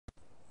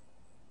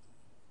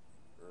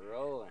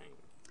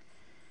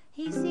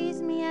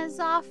as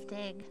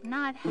oftig,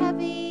 not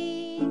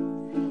heavy.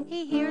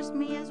 He hears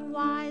me as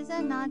wise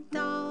and not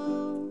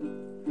dull.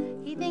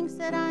 He thinks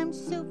that I'm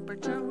super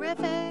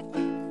terrific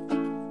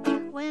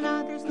when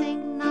others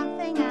think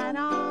nothing at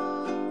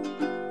all.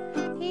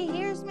 He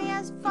hears me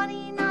as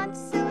funny, not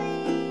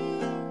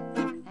silly,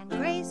 and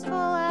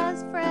graceful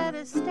as Fred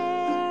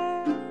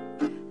Astaire.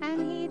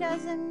 And he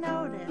doesn't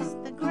notice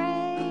the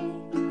gray.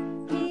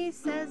 He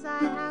says I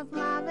have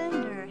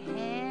lavender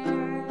hair.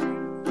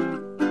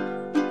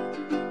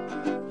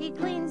 He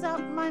cleans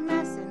up my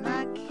mess in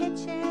the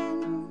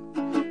kitchen.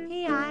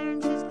 He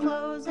irons his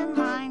clothes and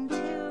mine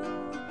too.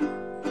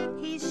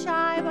 He's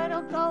shy, but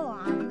he'll go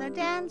on the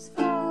dance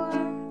floor.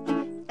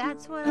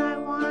 That's what I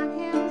want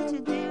him to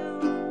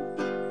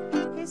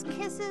do. His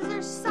kisses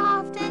are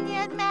soft and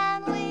yet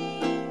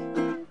manly.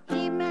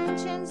 He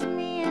mentions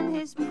me in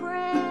his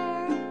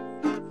prayer,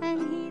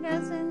 and he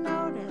doesn't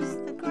notice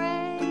the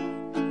gray.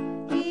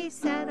 He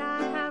said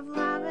I have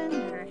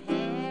lavender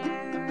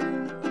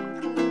hair.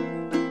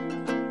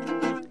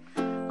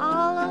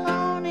 All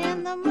alone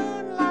in the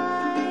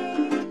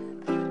moonlight,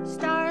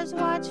 stars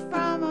watch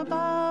from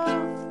above.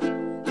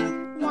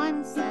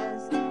 One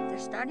says they're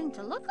starting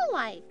to look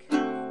alike.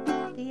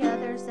 The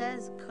other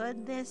says,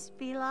 could this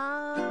be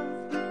love?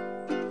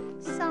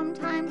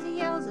 Sometimes he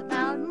yells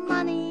about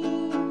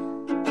money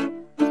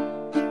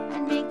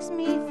and makes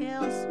me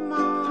feel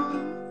small,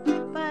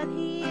 but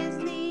he is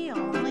the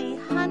only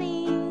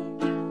honey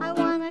I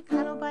want to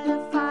cuddle by the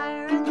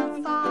fire in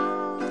the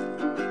fall.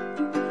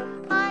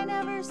 I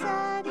never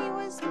said he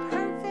was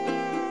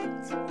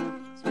perfect.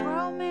 His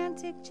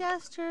romantic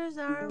gestures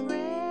are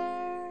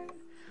rare,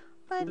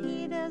 but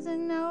he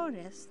doesn't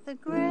notice the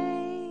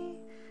gray.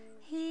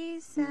 He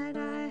said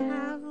I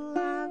have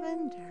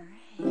lavender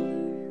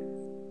hair.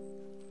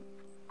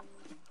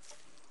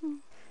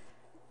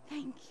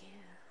 Thank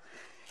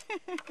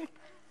you.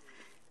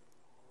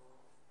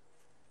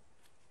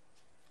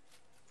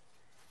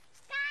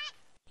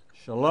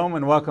 Shalom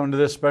and welcome to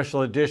this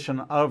special edition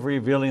of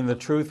Revealing the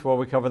Truth, where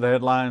we cover the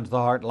headlines, the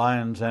heart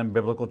lines, and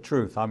biblical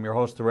truth. I'm your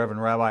host, the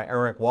Reverend Rabbi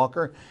Eric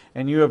Walker,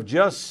 and you have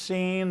just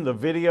seen the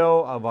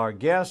video of our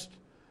guest.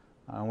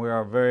 We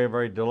are very,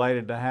 very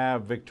delighted to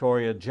have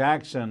Victoria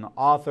Jackson,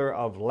 author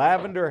of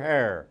Lavender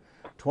Hair,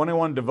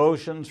 21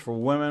 Devotions for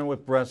Women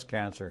with Breast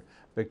Cancer.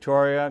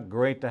 Victoria,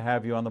 great to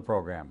have you on the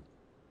program.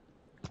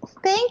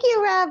 Thank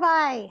you,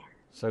 Rabbi.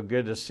 So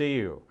good to see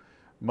you.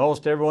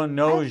 Most everyone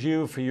knows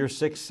you for your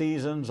 6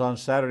 seasons on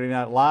Saturday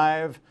Night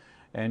Live,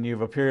 and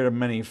you've appeared in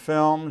many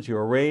films. You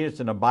were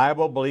raised in a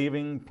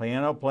Bible-believing,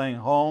 piano-playing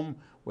home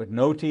with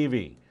no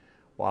TV.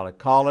 While at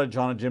college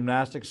on a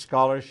gymnastics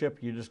scholarship,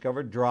 you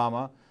discovered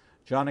drama.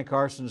 Johnny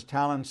Carson's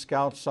talent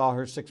scout saw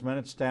her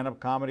 6-minute stand-up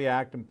comedy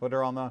act and put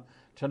her on The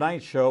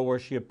Tonight Show, where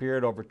she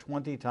appeared over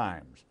 20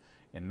 times.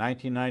 In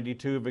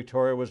 1992,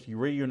 Victoria was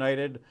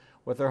reunited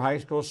with her high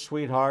school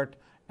sweetheart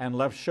and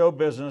left show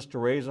business to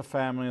raise a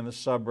family in the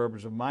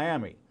suburbs of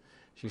Miami.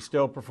 She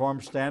still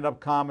performs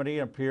stand-up comedy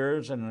and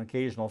appears in an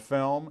occasional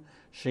film.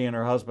 She and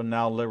her husband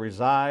now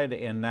reside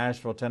in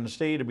Nashville,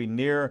 Tennessee, to be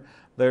near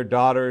their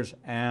daughters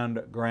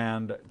and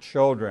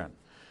grandchildren.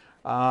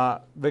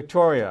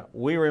 Victoria,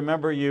 we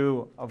remember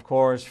you, of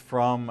course,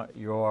 from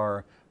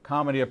your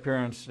comedy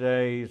appearance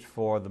days,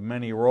 for the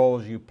many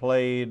roles you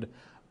played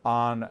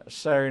on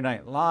Saturday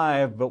Night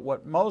Live, but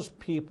what most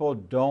people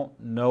don't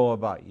know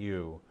about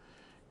you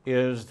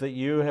is that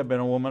you have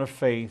been a woman of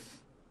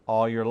faith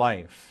all your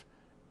life,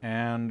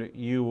 and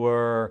you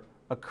were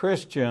a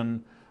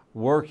Christian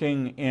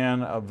working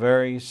in a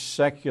very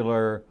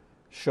secular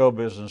show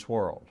business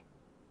world.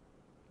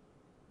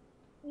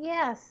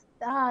 Yes,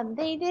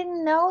 they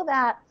didn't know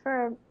that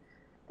for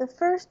the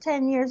first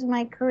 10 years of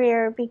my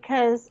career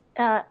because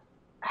I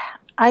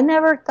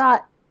never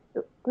thought.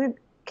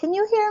 Can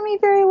you hear me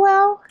very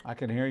well? I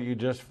can hear you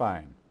just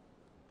fine.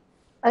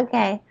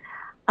 Okay.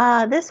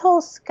 This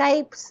whole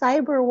Skype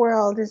cyber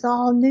world is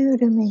all new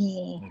to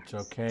me. It's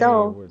okay.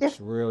 So It's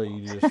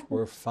really just,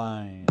 we're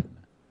fine.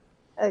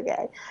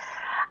 Okay.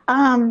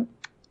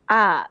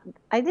 I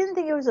didn't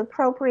think it was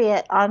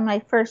appropriate on my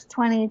first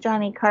 20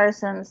 Johnny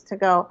Carsons to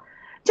go,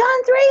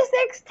 John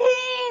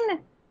 3:16,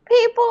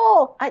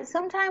 people.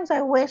 Sometimes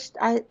I wished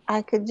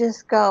I could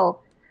just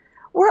go,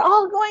 we're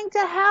all going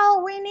to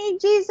hell. We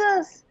need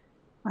Jesus.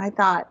 I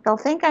thought, they'll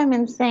think I'm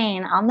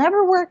insane. I'll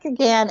never work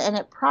again, and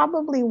it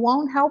probably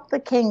won't help the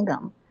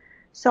kingdom.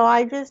 So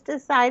I just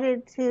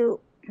decided to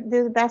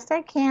do the best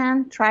I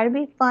can, try to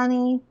be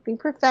funny, be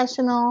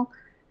professional,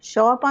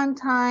 show up on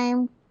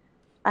time,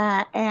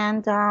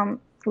 and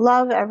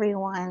love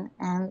everyone,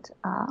 and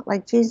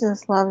like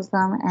Jesus loves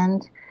them.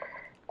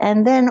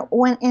 And then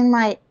when in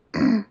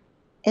the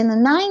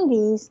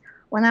 90s,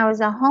 when I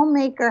was a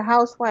homemaker,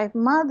 housewife,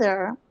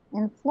 mother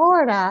in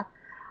Florida,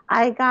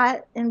 I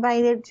got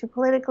invited to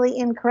Politically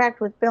Incorrect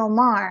with Bill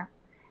Maher,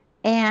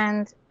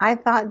 and I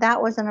thought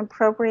that was an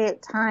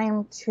appropriate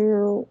time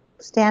to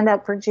stand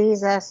up for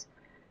Jesus,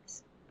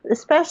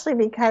 especially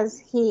because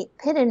he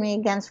pitted me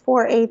against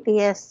 4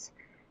 atheists,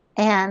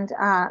 and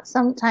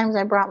sometimes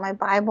I brought my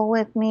Bible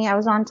with me. I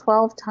was on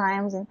 12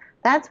 times, and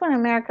That's when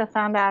America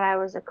found out I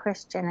was a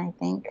Christian, I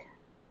think.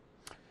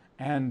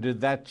 And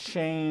did that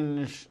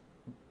change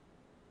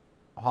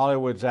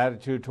Hollywood's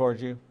attitude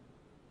towards you?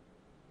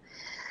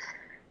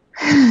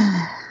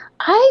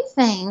 I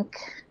think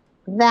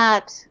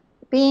that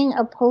being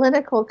a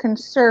political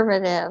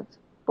conservative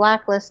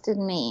blacklisted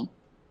me.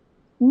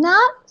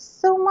 Not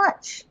so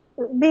much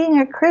being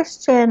a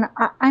Christian.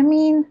 I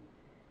mean,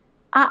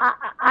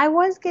 I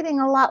was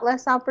getting a lot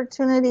less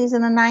opportunities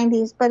in the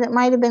 90s, but it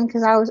might have been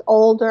because I was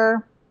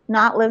older,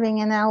 not living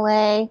in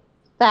LA,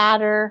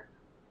 fatter.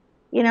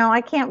 You know,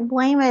 I can't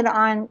blame it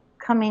on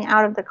coming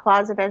out of the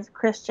closet as a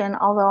Christian,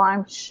 although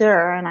I'm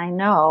sure and I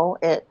know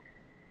it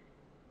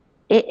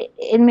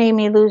made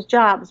me lose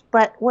jobs.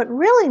 But what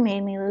really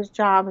made me lose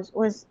jobs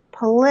was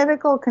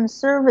political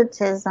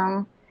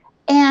conservatism.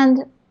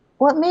 And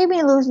what made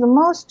me lose the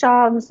most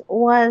jobs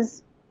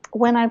was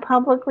when I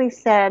publicly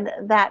said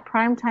that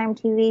primetime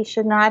TV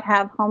should not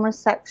have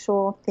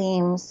homosexual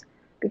themes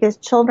because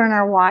children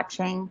are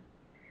watching.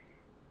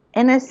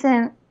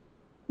 Innocent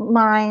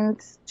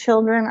minds,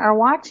 children are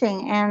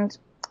watching. And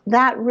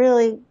that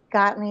really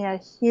got me a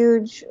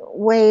huge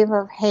wave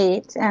of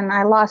hate. And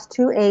I lost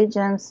 2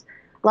 agents,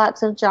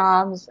 lots of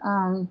jobs.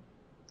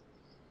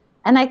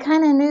 And I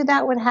kind of knew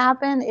that would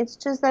happen. It's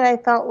just that I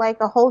felt like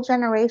a whole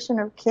generation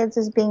of kids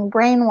is being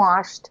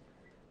brainwashed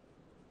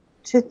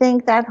to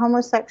think that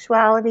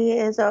homosexuality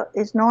is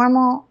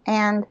normal.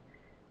 And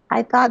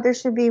I thought there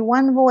should be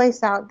one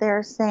voice out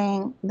there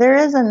saying, there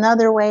is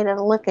another way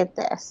to look at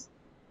this.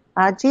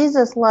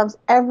 Jesus loves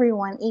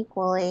everyone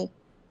equally,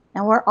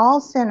 and we're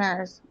all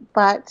sinners,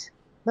 but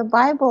the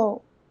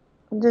Bible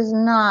does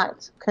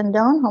not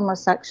condone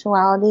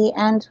homosexuality,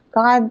 and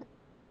God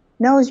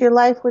knows your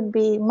life would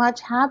be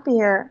much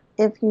happier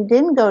if you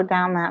didn't go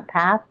down that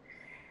path.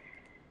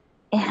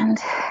 And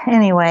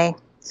anyway,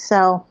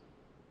 so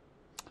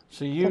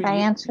did I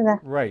answer that?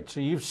 Right. So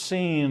you've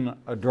seen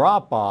a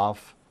drop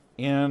off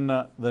in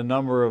the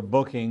number of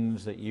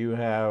bookings that you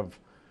have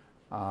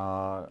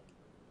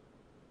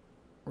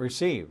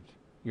received.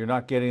 You're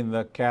not getting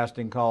the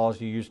casting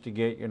calls you used to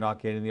get. You're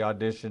not getting the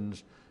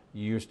auditions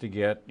you used to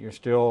get. You're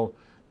still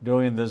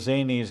doing the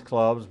zanies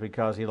clubs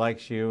because he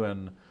likes you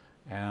and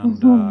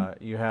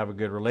you have a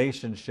good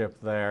relationship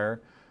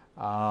there.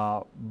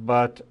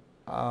 But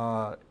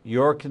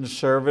your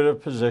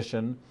conservative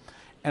position,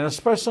 and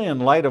especially in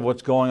light of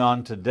what's going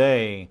on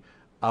today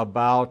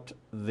about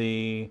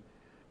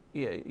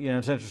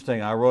it's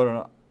interesting. I wrote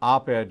an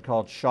op-ed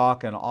called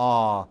Shock and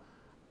Awe,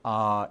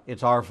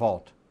 It's Our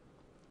Fault.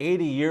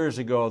 80 years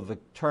ago, the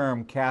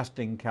term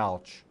casting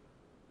couch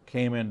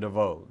came into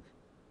vogue.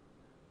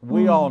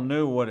 We all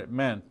knew what it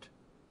meant,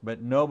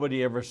 but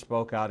nobody ever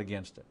spoke out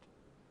against it.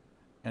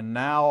 And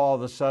now all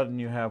of a sudden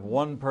you have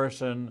one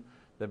person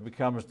that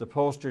becomes the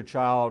poster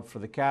child for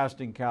the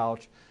casting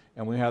couch,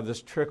 and we have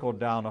this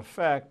trickle-down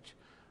effect,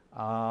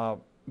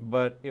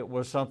 but it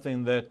was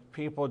something that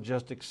people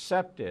just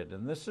accepted.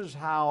 And this is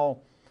how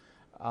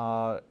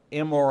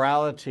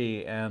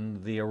immorality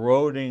and the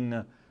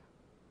eroding,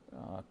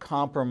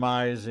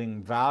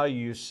 compromising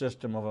value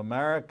system of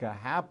America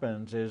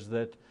happens, is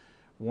that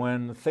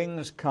when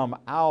things come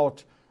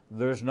out,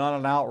 there's not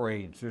an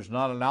outrage, there's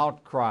not an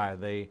outcry.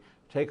 They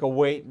take a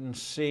wait and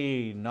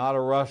see, not a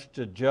rush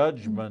to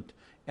judgment,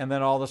 and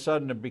then all of a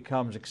sudden it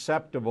becomes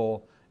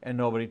acceptable and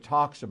nobody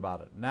talks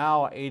about it.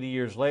 Now, 80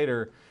 years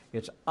later,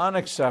 it's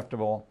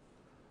unacceptable,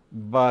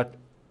 but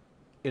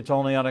it's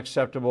only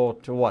unacceptable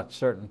to what?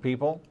 Certain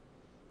people?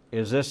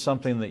 Is this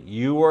something that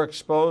you were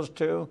exposed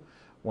to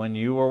when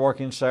you were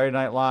working Saturday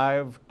Night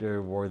Live?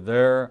 Were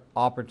there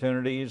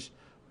opportunities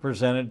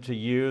presented to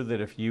you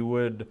that if you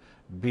would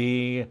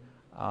be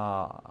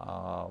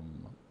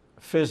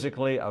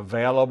physically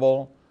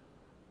available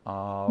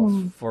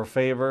for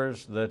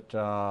favors,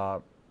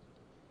 that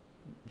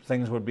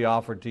things would be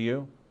offered to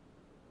you?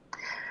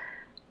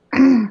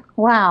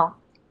 Wow.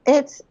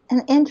 It's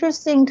an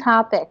interesting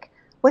topic.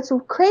 What's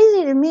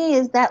crazy to me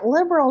is that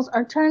liberals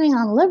are turning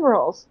on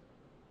liberals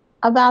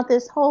about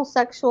this whole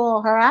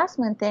sexual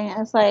harassment thing.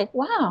 It's like,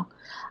 wow.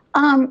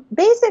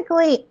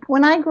 Basically,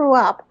 when I grew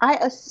up, I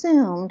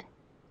assumed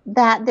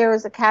that there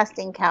was a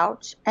casting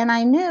couch, and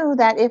I knew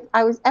that if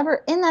I was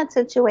ever in that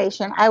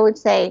situation, I would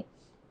say,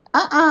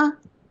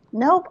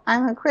 nope,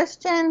 I'm a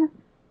Christian.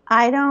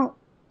 I don't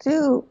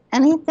do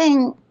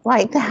anything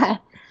like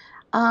that.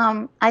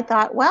 I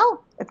thought,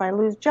 well, if I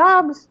lose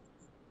jobs,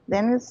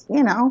 then it's,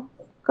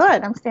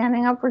 good. I'm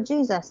standing up for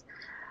Jesus.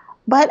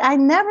 But I've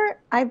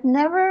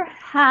never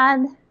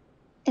had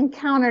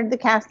encountered the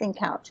casting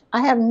couch.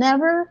 I have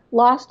never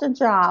lost a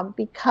job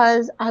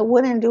because I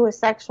wouldn't do a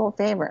sexual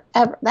favor,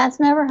 ever. That's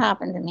never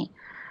happened to me.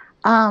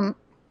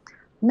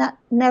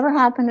 Never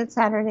happened at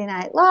Saturday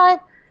Night Live.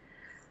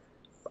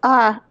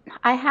 I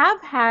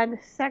have had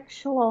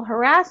sexual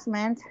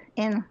harassment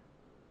in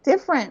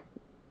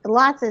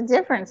lots of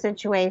different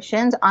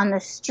situations, on the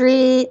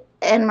street,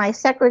 in my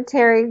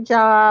secretary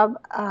job.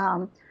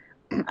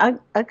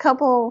 A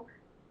couple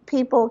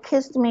people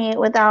kissed me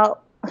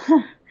without,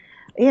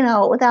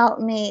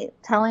 without me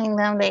telling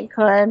them they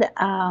could.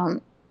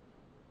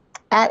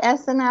 at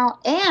SNL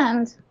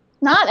and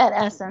not at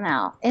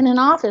SNL, in an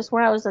office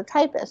where I was a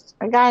typist.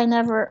 A guy I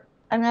never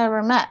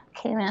met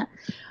came in.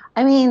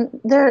 I mean,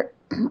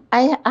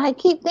 I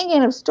keep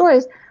thinking of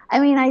stories. I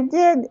mean, I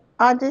did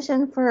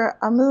audition for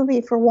a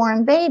movie for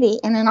Warren Beatty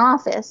in an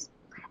office,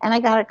 and I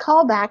got a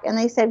call back, and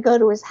they said, go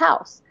to his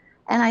house.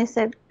 And I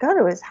said, go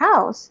to his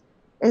house?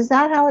 Is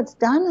that how it's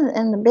done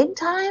in the big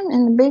time,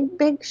 in the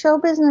big show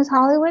business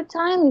Hollywood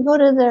time? You go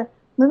to the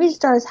movie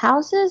stars'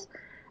 houses?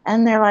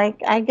 And they're like,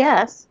 I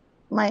guess.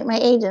 My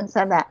agent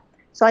said that.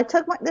 So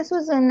this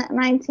was in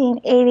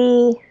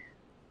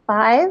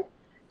 1985.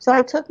 So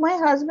I took my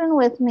husband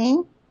with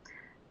me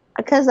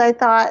because I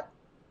thought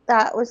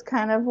that was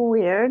kind of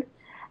weird.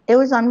 It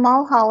was on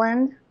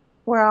Mulholland,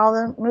 where all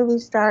the movie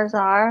stars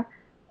are.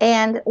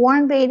 And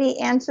Warren Beatty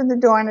answered the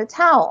door in a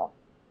towel.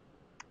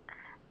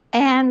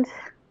 And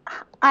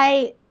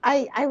I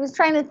was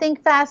trying to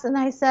think fast, and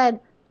I said,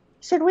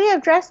 should we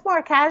have dressed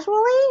more casually?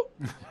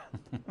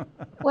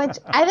 Which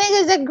I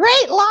think is a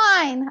great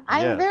line.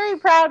 I'm very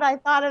proud I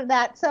thought of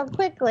that so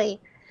quickly.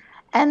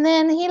 And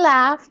then he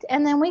laughed,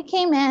 and then we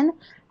came in,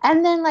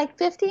 and then like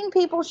 15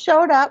 people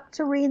showed up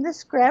to read the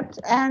script.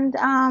 And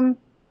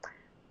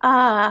when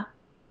I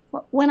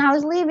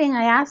was leaving,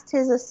 I asked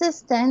his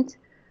assistant,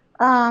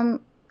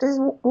 does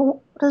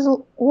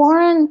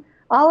Warren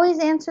always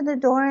answer the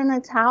door in a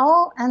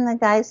towel? And the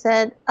guy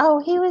said, oh,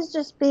 he was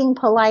just being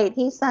polite.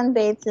 He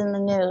sunbathes in the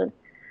nude.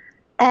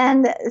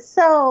 And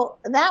so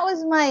that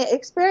was my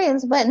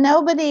experience, but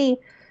nobody,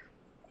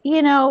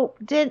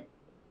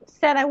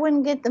 said I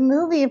wouldn't get the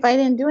movie if I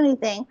didn't do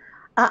anything.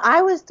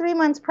 I was 3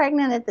 months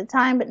pregnant at the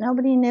time, but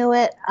nobody knew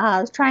it.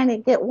 I was trying to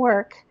get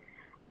work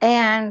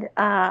and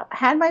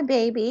had my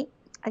baby.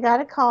 I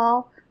got a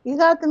call. You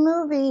got the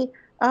movie.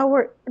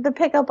 We're the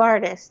pickup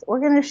artist. We're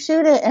going to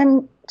shoot it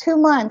in 2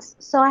 months.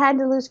 So I had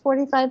to lose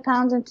 45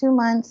 pounds in 2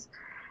 months.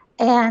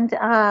 And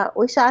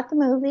we shot the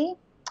movie.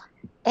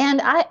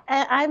 And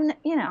I'm,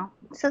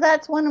 so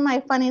that's one of my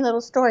funny little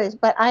stories,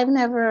 but I've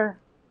never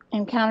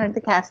encountered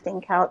the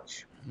casting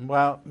couch.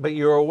 Well, but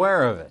you're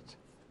aware of it.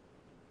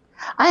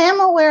 I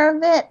am aware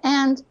of it,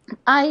 and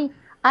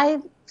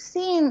I've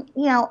seen,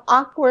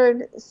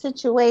 awkward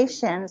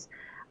situations.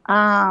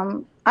 I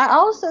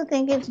also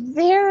think it's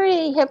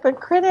very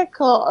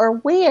hypocritical or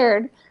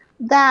weird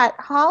that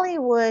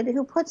Hollywood,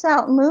 who puts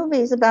out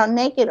movies about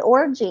naked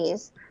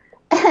orgies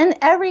and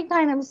every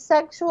kind of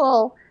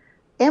sexual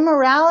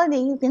immorality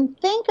you can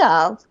think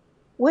of,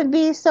 would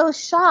be so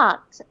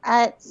shocked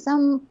at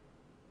some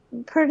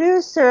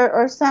producer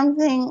or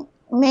something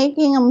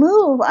making a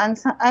move on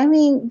some. I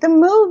mean, the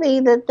movie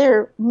that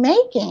they're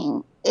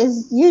making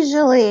is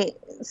usually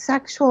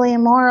sexually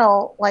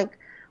immoral, like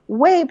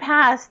way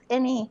past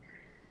anything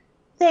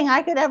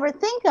I could ever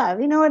think of.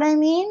 You know what I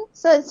mean?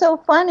 So it's so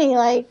funny.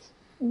 Like,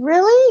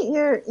 really,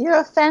 you're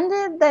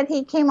offended that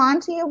he came on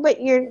to you,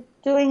 but you're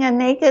doing a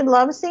naked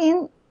love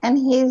scene and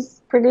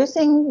he's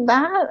producing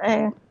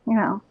that?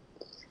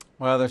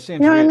 Well, there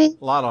seems to be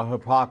a lot of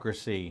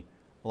hypocrisy,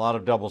 a lot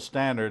of double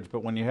standards,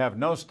 but when you have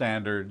no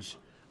standards,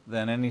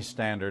 then any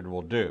standard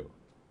will do.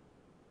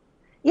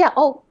 Yeah.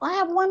 Oh, I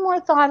have one more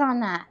thought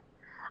on that.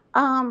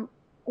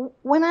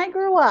 When I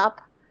grew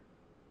up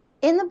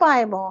in the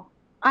Bible,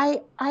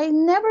 I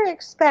never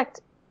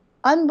expect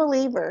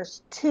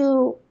unbelievers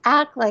to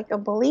act like a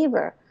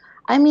believer.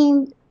 I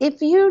mean,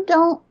 if you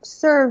don't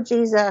serve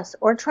Jesus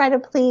or try to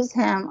please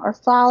him or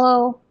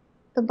follow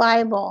the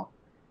Bible,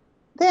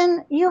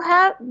 then you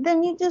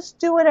just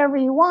do whatever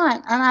you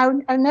want.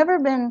 And I've never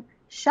been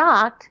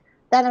shocked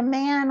that a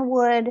man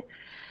would.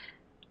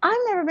 I've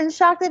never been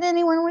shocked that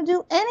anyone would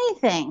do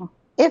anything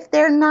if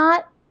they're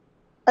not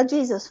a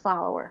Jesus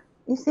follower.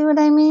 You see what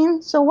I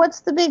mean? So what's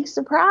the big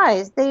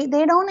surprise? They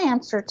don't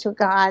answer to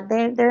God.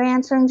 They're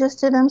answering just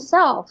to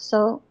themselves.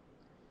 So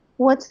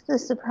what's the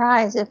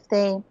surprise if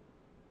they,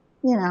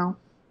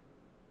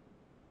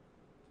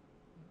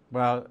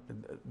 Well,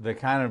 they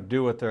kind of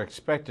do what they're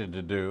expected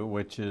to do,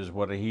 which is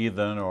what a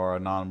heathen or a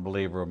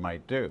non-believer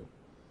might do.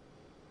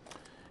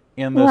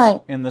 In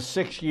the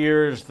 6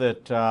 years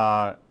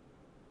that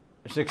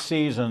 6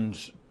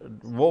 seasons,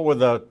 what were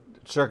the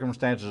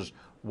circumstances?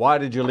 Why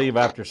did you leave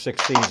after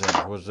 6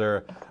 seasons? Was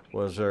there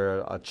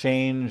a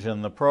change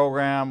in the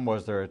program?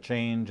 Was there a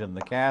change in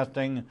the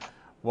casting?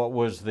 What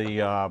was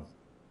the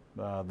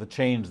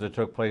change that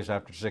took place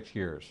after 6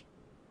 years?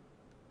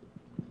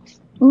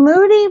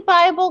 Moody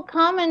Bible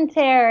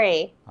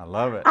commentary. I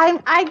love it.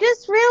 I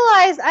just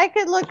realized I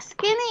could look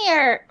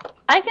skinnier.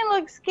 I can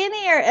look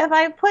skinnier if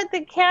I put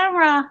the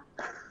camera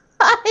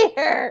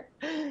higher.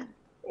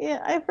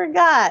 Yeah, I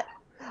forgot.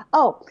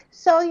 Oh,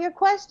 so your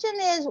question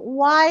is,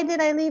 why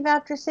did I leave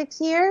after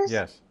 6 years?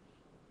 Yes.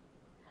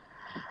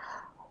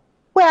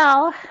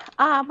 Well,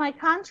 my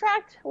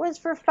contract was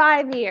for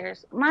 5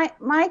 years.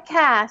 My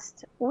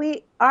cast,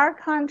 our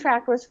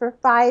contract was for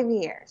 5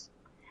 years.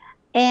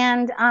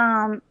 And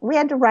we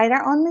had to write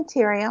our own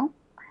material.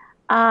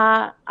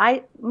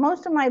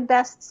 Most of my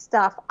best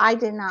stuff I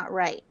did not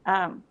write.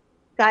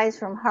 Guys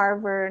from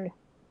Harvard,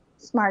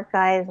 smart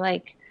guys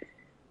like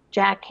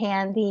Jack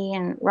Handy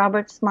and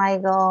Robert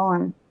Smigel,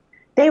 and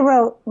they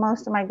wrote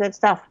most of my good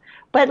stuff.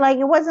 But like,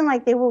 it wasn't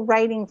like they were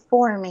writing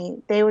for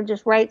me. They would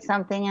just write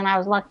something, and I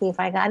was lucky if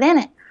I got in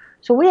it.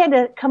 So we had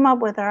to come up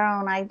with our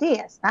own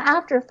ideas. Now,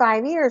 after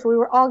 5 years, we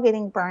were all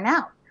getting burnt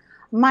out.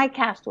 My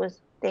cast was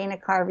Dana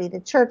Carvey, the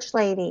church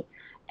lady,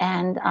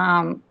 and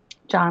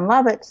John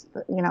Lovitz,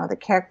 the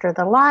character,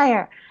 the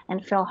liar,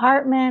 and Phil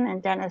Hartman,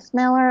 and Dennis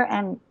Miller,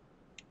 and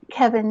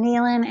Kevin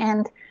Nealon.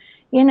 And,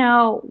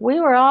 we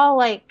were all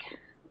like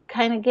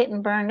kind of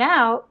getting burned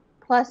out.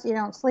 Plus, you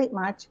don't sleep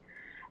much.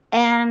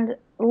 And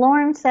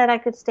Lauren said I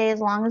could stay as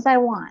long as I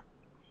want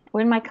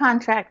when my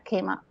contract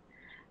came up.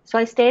 So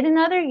I stayed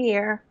another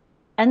year,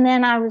 and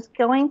then I was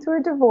going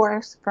through a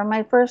divorce from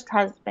my first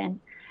husband,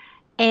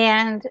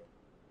 and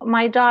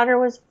my daughter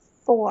was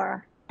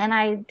 4, and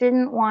I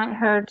didn't want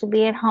her to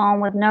be at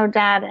home with no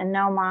dad and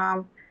no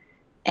mom,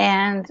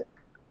 and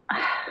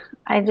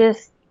I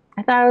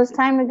thought it was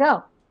time to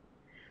go.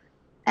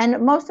 And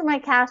most of my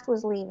cast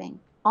was leaving.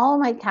 All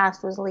of my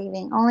cast was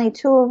leaving. Only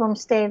 2 of them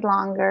stayed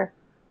longer.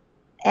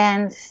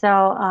 And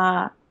so,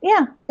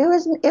 it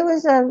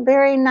was a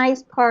very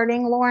nice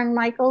parting. Lauren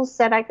Michaels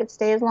said I could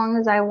stay as long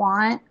as I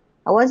want.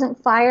 I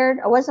wasn't fired.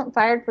 I wasn't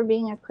fired for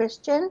being a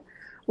Christian.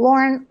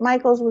 Lauren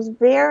Michaels was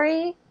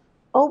very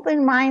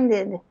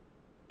open-minded,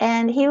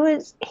 and he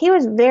was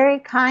very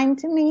kind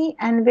to me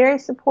and very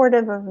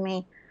supportive of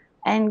me,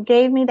 and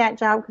gave me that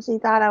job because he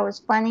thought I was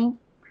funny.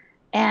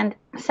 And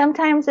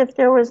sometimes if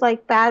there was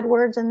like bad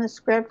words in the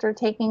script or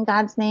taking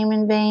God's name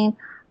in vain,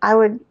 I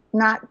would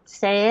not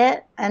say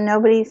it, and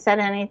nobody said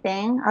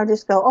anything. I would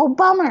just go, "Oh,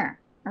 bummer,"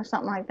 or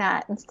something like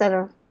that, instead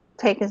of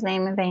take his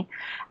name in vain.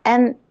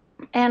 And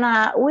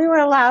we were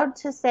allowed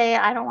to say,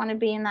 "I don't want to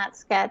be in that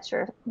sketch,"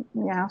 or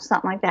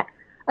something like that.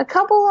 A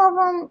couple of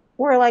them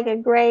were like a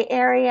gray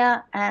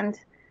area, and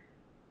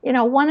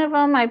one of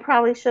them I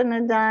probably shouldn't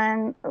have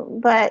done,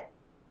 but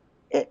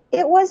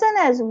it wasn't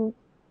as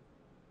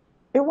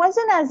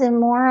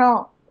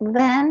immoral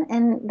then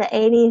in the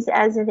 80s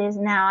as it is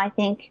now. I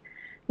think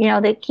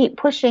they keep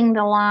pushing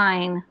the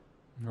line.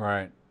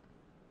 Right.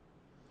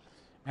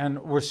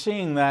 And we're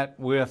seeing that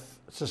with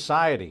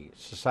society.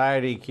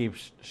 Society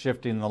keeps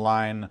shifting the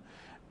line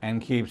and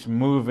keeps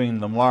moving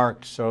the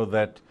mark so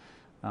that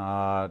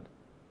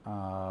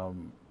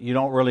you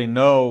don't really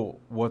know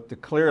what the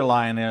clear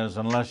line is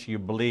unless you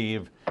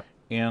believe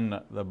in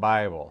the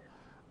Bible.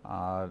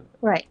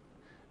 Right.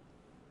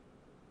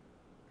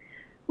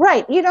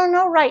 Right. You don't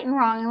know right and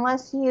wrong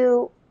unless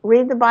you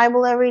read the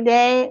Bible every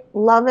day,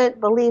 love it,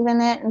 believe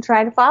in it, and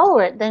try to follow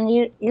it. Then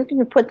you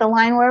can put the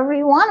line wherever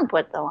you want to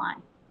put the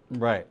line.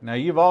 Right. Now,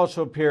 you've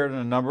also appeared in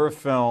a number of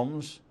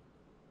films.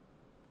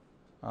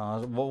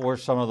 What were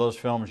some of those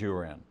films you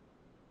were in?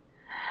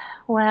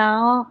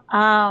 Well,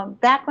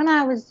 back when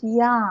I was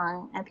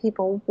young and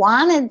people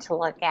wanted to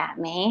look at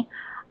me,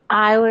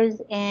 I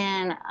was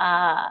in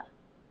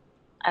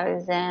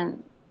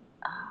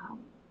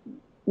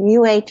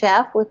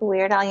UHF with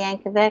Weird Al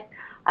Yankovic.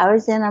 I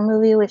was in a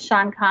movie with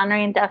Sean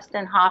Connery and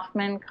Dustin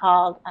Hoffman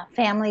called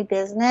Family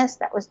Business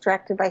that was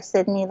directed by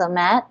Sidney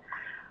Lumet.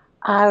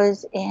 I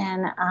was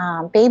in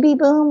Baby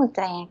Boom with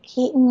Diane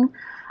Keaton.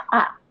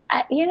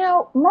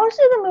 Most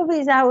of the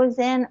movies I was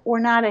in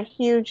were not a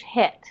huge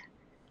hit.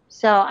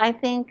 So I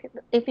think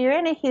if you're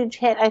in a huge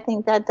hit, I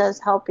think that does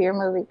help your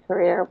movie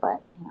career.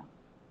 But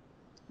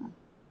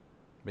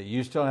But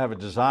you still have a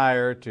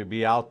desire to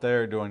be out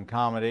there doing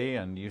comedy,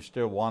 and you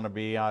still want to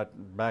be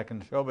back in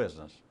the show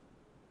business.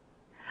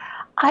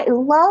 I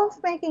love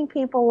making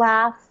people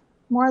laugh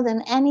more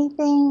than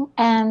anything,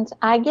 and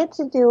I get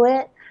to do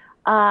it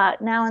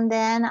now and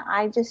then.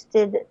 I just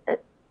did,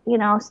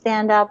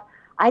 stand up.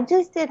 I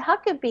just did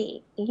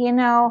Huckabee,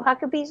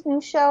 Huckabee's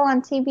new show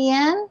on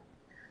TBN.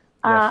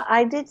 Yes.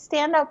 I did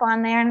stand up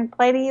on there and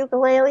played a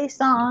ukulele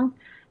song,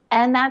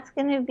 and that's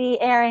going to be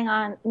airing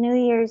on New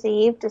Year's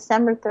Eve,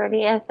 December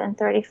 30th and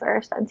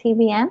 31st on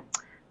TBN.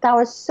 That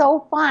was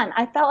so fun.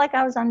 I felt like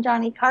I was on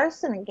Johnny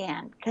Carson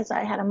again because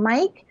I had a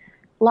mic,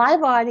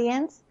 live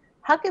audience.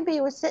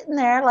 Huckabee was sitting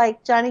there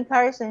like Johnny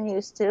Carson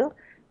used to.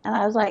 And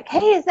I was like,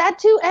 "Hey, is that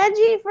too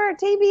edgy for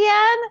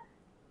TBN?"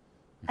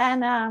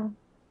 And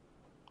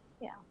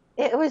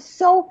it was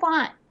so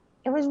fun.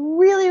 It was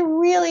really,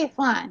 really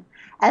fun.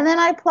 And then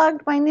I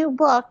plugged my new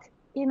book,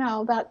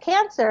 about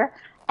cancer,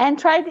 and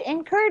tried to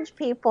encourage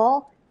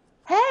people,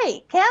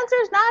 hey,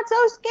 cancer's not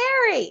so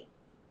scary.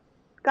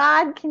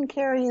 God can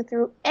carry you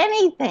through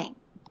anything.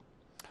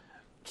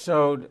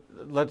 So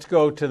let's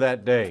go to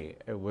that day.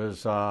 It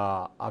was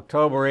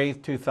October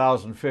 8th,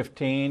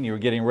 2015. You were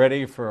getting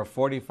ready for a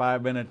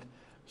 45-minute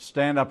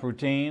stand-up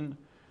routine.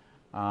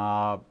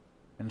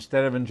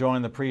 Instead of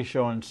enjoying the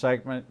pre-show and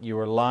segment, you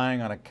were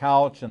lying on a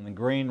couch in the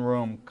green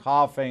room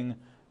coughing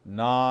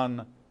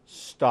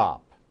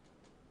non-stop.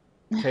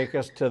 Take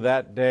us to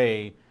that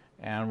day.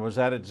 And was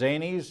that at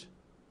Zany's?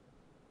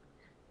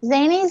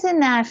 Zany's in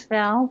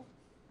Nashville.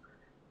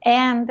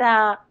 And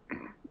I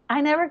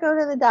never go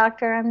to the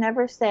doctor. I'm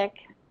never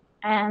sick.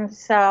 And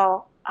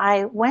so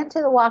I went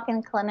to the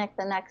walk-in clinic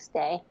the next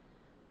day.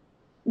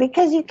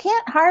 because you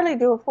can't hardly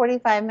do a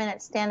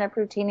 45-minute stand-up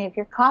routine if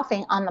you're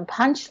coughing on the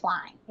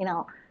punchline. You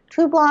know,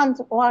 two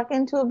blondes walk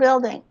into a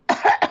building.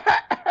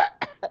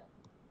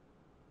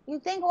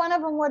 You'd think one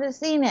of them would have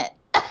seen it.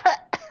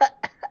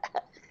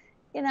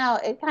 You know,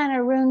 it kind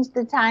of ruins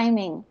the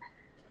timing.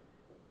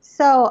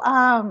 So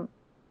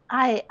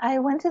I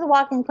went to the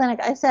walk-in clinic.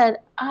 I said,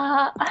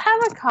 I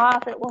have a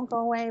cough. It won't go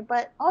away.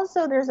 But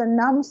also there's a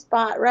numb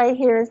spot right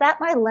here. Is that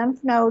my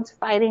lymph nodes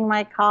fighting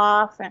my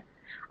cough? And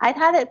I'd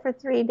had it for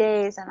 3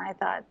 days, and I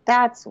thought,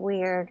 that's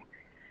weird.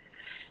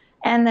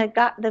 And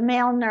the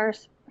male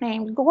nurse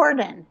named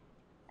Gordon,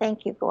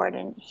 thank you,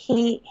 Gordon,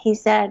 he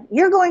said,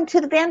 you're going to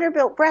the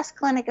Vanderbilt Breast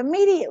Clinic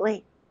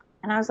immediately.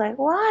 And I was like,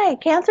 why?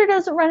 Cancer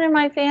doesn't run in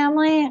my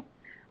family.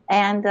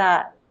 And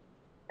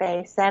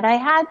they said I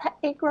had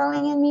it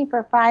growing in me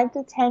for 5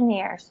 to 10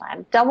 years. So I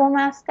had double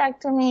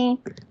mastectomy,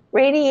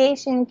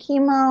 radiation,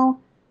 chemo,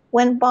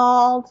 went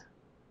bald,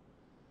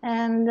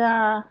 and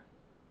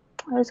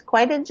it was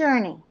quite a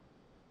journey.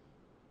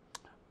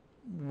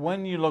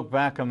 When you look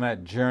back on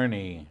that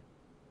journey,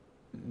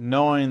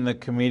 knowing the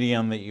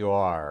comedian that you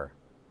are,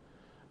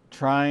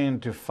 trying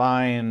to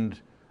find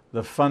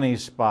the funny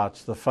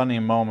spots, the funny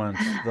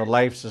moments, the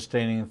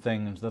life-sustaining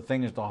things, the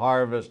things to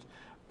harvest,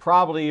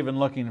 probably even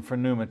looking for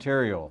new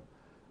material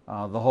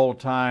the whole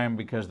time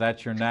because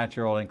that's your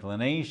natural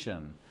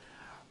inclination.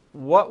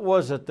 What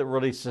was it that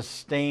really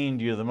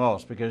sustained you the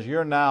most? Because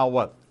you're now,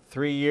 what,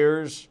 3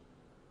 years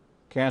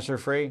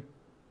cancer-free?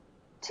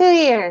 2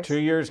 years. 2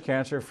 years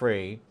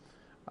cancer-free.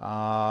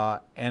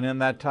 And in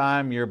that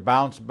time, you're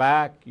bounced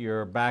back.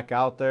 You're back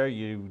out there.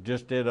 You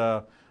just did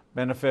a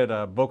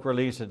book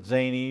release at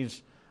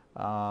Zanies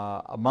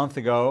a month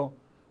ago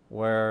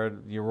where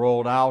you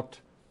rolled out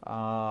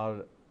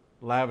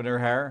Lavender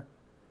Hair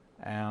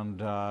and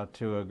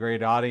to a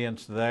great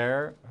audience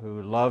there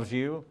who loves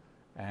you,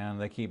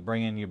 and they keep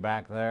bringing you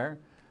back there.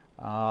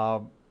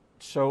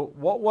 So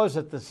what was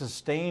it that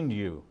sustained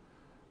you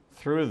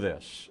through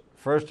this?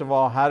 First of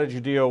all, how did you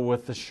deal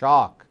with the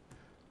shock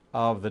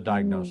of the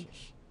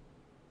diagnosis?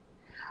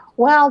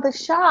 Well, the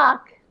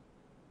shock,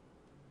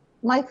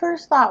 my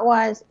first thought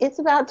was, it's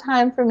about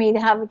time for me to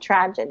have a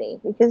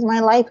tragedy because my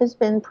life has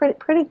been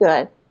pretty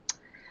good.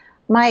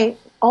 My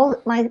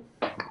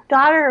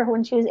daughter,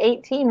 when she was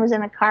 18, was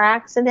in a car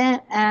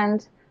accident,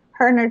 and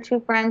her and her 2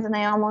 friends, and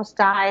they almost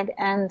died,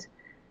 and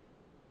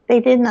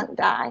they did not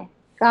die.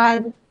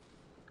 God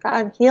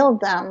healed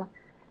them,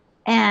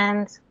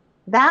 and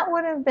that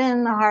would have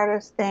been the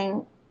hardest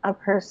thing a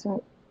person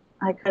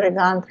I could have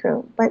gone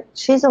through. But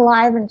she's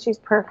alive and she's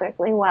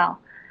perfectly well.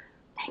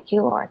 Thank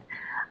you, Lord.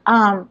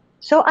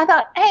 So I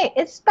thought, hey,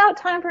 it's about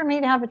time for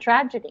me to have a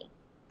tragedy.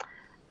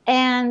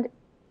 And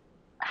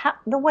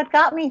what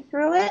got me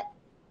through it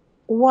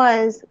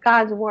was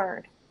God's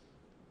word.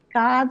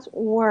 God's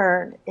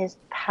word is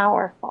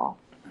powerful,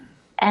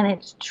 and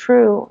it's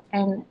true.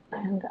 And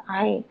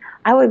I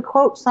would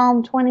quote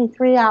Psalm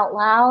 23 out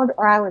loud,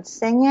 or I would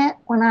sing it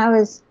when I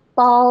was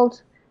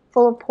bald,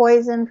 full of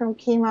poison from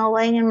chemo,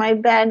 laying in my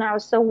bed, and I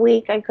was so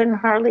weak I couldn't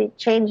hardly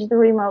change the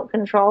remote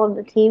control of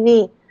the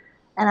TV.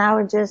 And I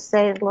would just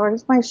say, the Lord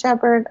is my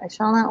shepherd, I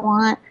shall not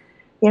want.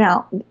 You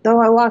know,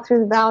 though I walk through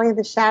the valley of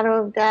the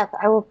shadow of death,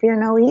 I will fear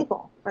no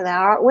evil, for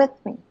thou art with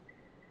me.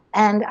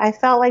 And I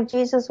felt like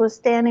Jesus was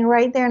standing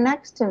right there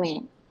next to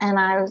me. And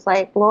I was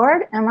like,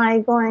 Lord, am I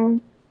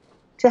going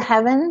to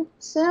heaven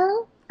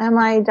soon? Am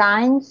I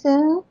dying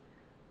soon?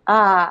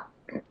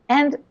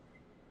 And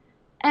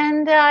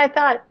I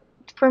thought,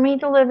 for me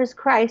to live is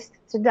Christ,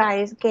 to die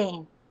is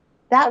gain.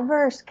 That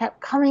verse kept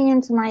coming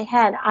into my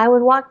head. I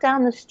would walk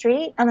down the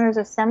street, and there's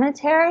a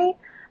cemetery,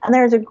 and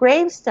there's a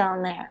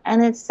gravestone there,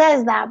 and it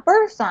says that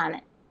verse on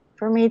it.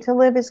 For me to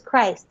live is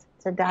Christ,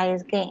 to die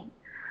is gain.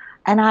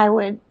 And I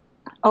would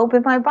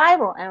open my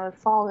Bible, and it would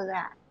fall to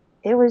that.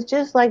 It was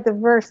just like the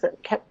verse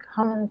that kept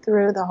coming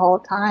through the whole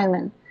time.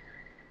 And,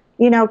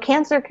 you know,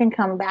 cancer can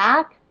come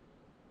back.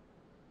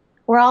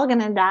 We're all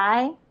going to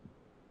die.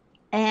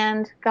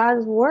 And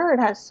God's word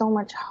has so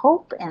much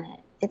hope in it.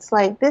 It's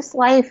like this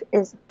life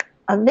is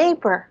a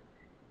vapor,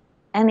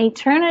 and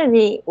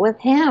eternity with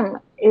him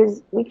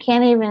is, we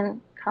can't even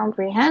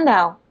comprehend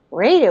how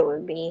great it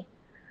would be.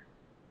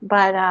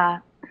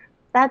 But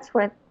that's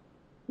what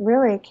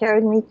really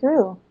carried me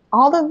through.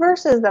 All the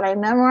verses that I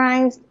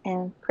memorized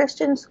in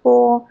Christian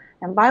school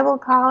and Bible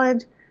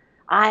college,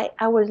 I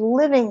was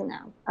living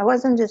them. I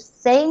wasn't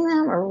just saying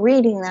them or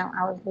reading them.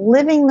 I was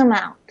living them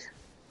out.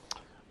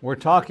 We're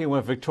talking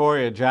with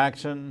Victoria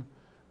Jackson,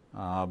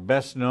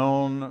 best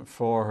known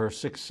for her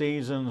 6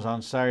 seasons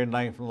on Saturday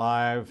Night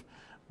Live,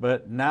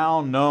 but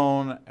now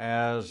known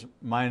as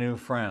my new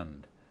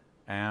friend,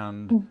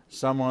 and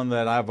someone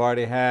that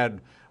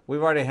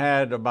we've already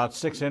had about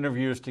 6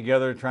 interviews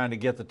together trying to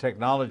get the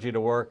technology to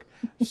work,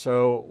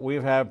 so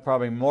we've had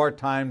probably more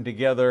time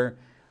together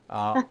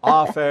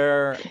off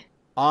air,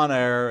 on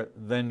air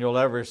than you'll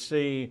ever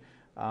see.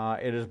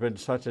 It has been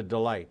such a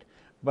delight.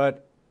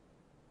 But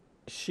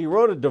she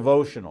wrote a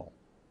devotional,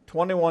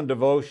 21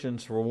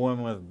 devotions for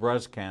women with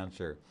breast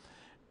cancer,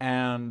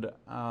 and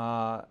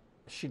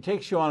she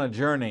takes you on a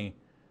journey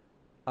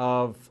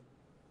of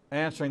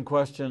answering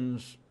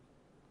questions,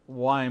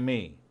 why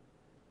me?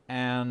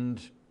 And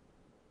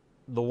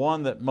the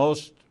one that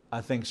most,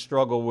 I think,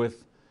 struggle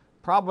with,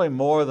 probably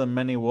more than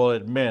many will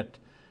admit,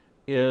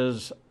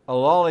 is a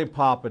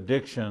lollipop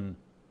addiction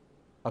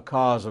a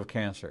cause of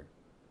cancer?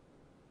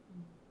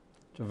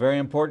 It's a very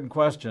important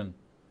question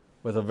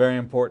with a very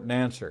important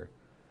answer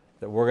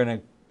that we're going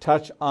to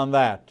touch on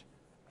that.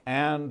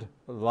 And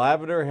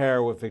Lavender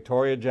Hair with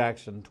Victoria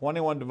Jackson,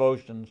 21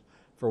 devotions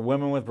for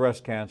women with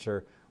breast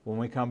cancer, when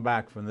we come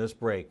back from this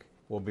break.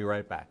 We'll be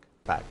right back.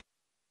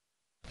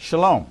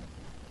 Shalom.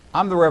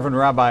 I'm the Reverend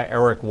Rabbi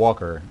Eric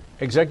Walker,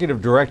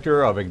 Executive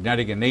Director of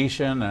Igniting a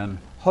Nation and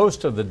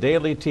host of the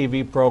daily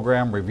TV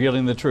program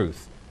Revealing the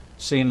Truth,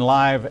 seen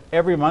live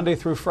every Monday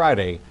through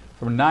Friday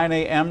from 9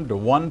 a.m. to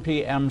 1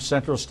 p.m.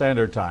 Central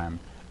Standard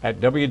Time at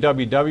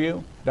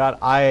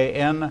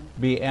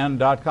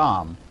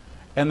www.ianbn.com,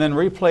 and then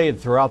replayed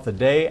throughout the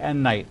day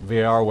and night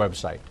via our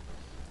website.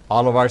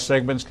 All of our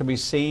segments can be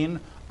seen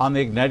on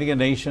the Igniting a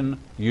Nation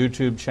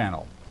YouTube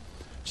channel.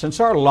 Since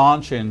our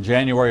launch in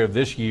January of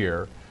this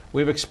year,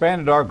 we've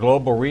expanded our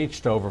global reach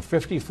to over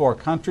 54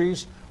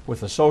 countries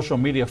with a social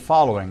media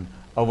following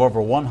of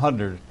over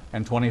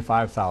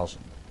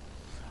 125,000.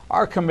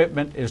 Our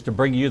commitment is to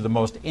bring you the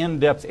most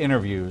in-depth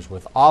interviews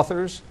with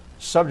authors,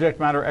 subject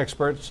matter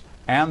experts,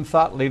 and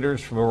thought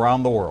leaders from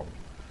around the world.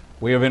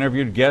 We have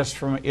interviewed guests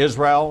from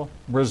Israel,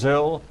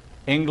 Brazil,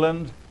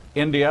 England,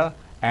 India,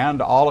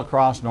 and all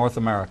across North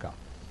America.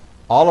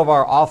 All of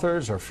our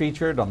authors are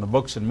featured on the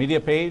Books and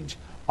Media page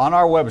on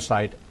our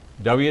website,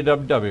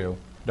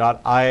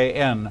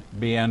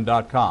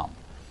 www.ianbn.com.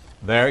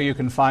 There you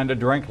can find a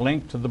direct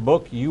link to the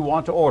book you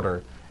want to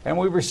order, and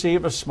we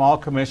receive a small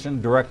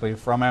commission directly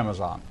from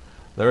Amazon.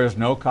 There is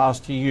no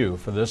cost to you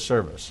for this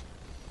service.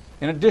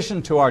 In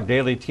addition to our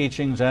daily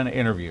teachings and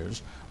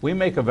interviews, we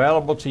make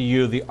available to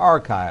you the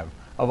archive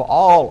of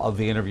all of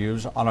the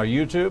interviews on our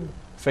YouTube,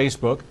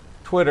 Facebook,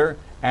 Twitter,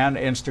 and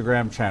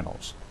Instagram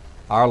channels.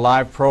 Our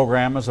live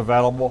program is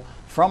available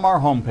from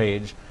our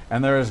homepage,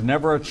 and there is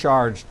never a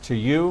charge to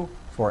you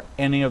for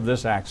any of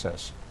this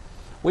access.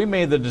 We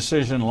made the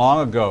decision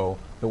long ago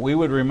that we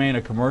would remain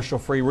a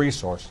commercial-free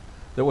resource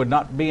that would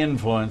not be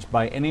influenced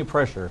by any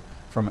pressure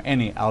from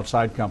any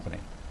outside company.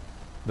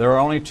 There are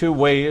only two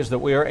ways that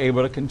we are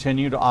able to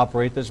continue to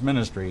operate this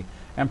ministry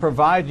and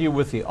provide you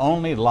with the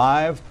only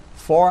live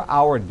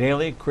 4-hour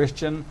daily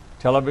Christian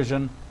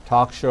television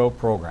talk show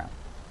program.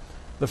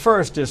 The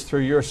first is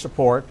through your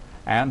support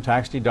and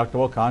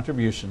tax-deductible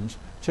contributions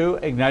to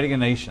Igniting a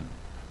Nation.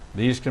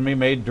 These can be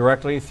made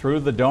directly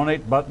through the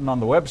donate button on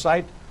the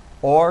website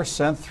or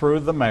sent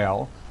through the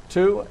mail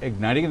to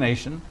Igniting a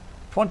Nation,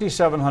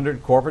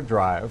 2700 Corporate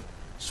Drive,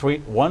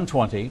 Suite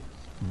 120,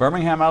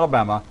 Birmingham,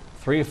 Alabama,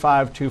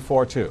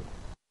 35242.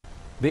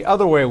 The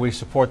other way we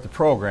support the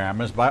program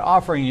is by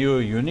offering you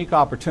a unique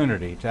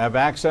opportunity to have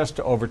access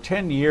to over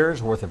 10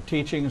 years worth of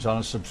teachings on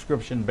a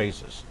subscription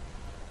basis.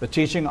 The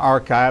teaching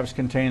archives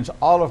contains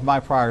all of my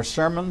prior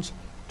sermons,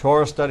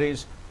 Torah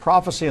studies,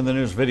 prophecy in the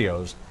news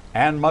videos,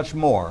 and much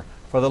more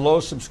for the low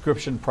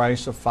subscription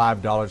price of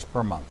 $5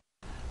 per month.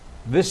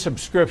 This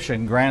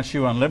subscription grants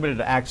you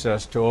unlimited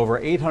access to over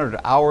 800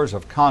 hours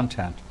of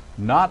content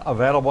not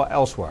available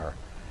elsewhere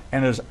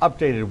and is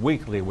updated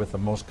weekly with the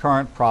most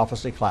current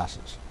prophecy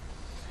classes.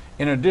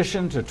 In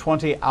addition to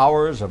 20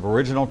 hours of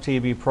original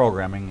TV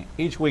programming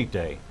each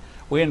weekday,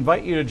 we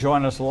invite you to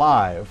join us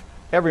live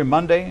every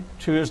Monday,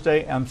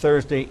 Tuesday, and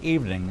Thursday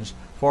evenings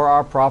for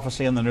our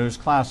Prophecy in the News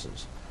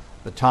classes.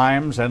 The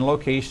times and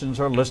locations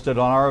are listed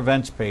on our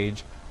events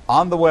page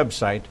on the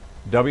website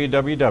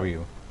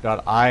www.ianbn.com.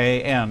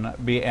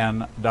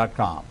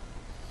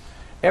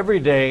 Every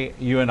day,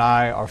 you and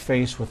I are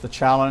faced with the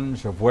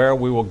challenge of where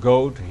we will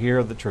go to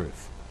hear the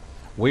truth.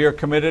 We are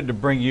committed to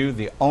bring you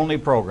the only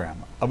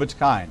program of its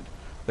kind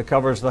that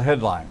covers the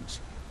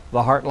headlines,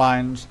 the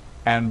heartlines,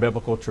 and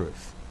biblical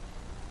truth.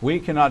 We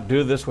cannot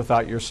do this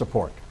without your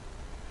support.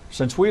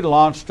 Since we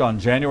launched on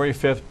January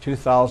 5th,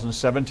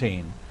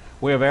 2017,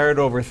 we have aired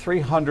over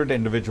 300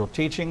 individual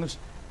teachings,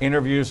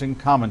 interviews, and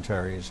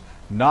commentaries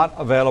not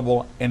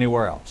available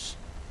anywhere else.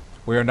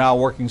 We are now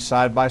working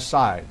side by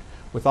side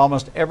with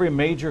almost every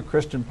major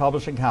Christian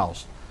publishing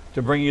house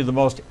to bring you the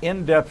most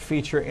in-depth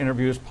feature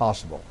interviews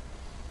possible.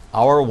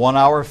 Our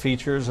 1-hour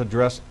features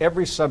address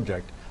every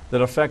subject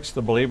that affects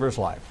the believer's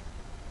life.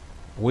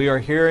 We are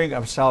hearing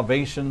of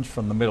salvations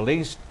from the Middle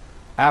East,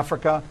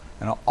 Africa,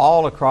 and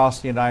all across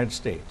the United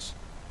States.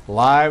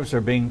 Lives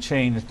are being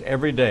changed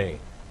every day,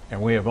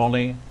 and we have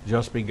only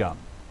just begun.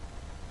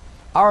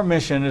 Our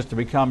mission is to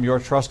become your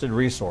trusted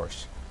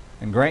resource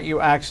and grant you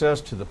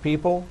access to the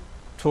people,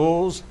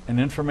 tools, and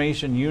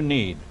information you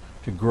need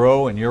to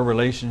grow in your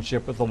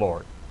relationship with the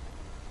Lord.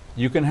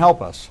 You can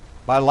help us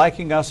by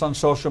liking us on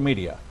social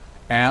media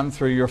and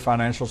through your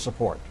financial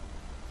support.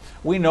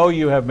 We know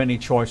you have many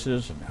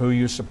choices in who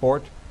you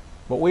support,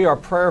 but we are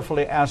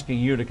prayerfully asking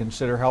you to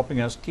consider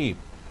helping us keep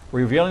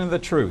revealing the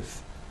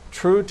truth,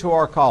 true to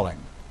our calling,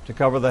 to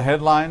cover the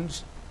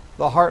headlines,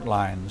 the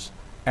heartlines,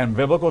 and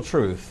biblical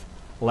truth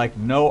like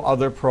no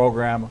other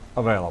program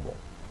available.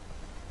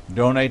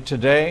 Donate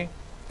today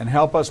and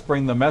help us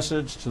bring the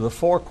message to the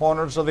four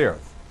corners of the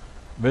earth.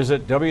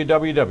 Visit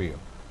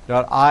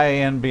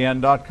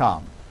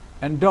www.ianbn.com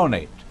and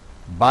donate,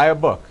 buy a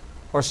book,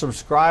 or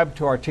subscribe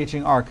to our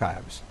teaching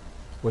archives.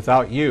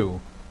 Without you,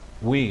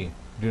 we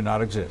do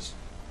not exist.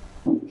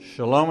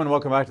 Shalom and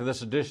welcome back to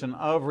this edition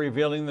of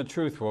Revealing the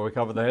Truth, where we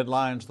cover the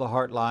headlines, the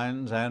heart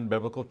lines, and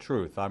biblical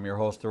truth. I'm your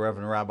host, the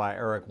Reverend Rabbi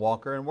Eric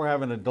Walker, and we're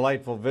having a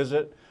delightful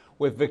visit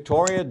with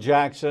Victoria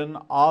Jackson,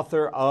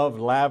 author of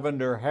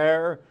Lavender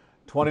Hair,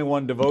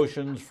 21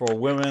 Devotions for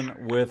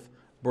Women with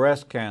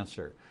Breast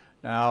Cancer.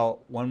 Now,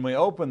 when we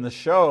opened the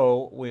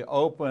show, we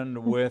opened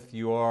with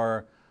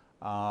your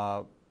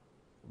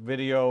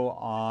video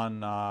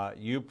on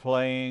you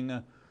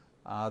playing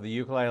the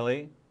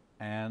ukulele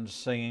and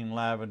singing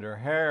Lavender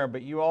Hair,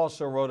 but you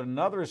also wrote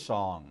another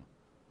song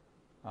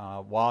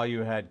while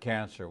you had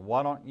cancer.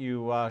 Why don't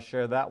you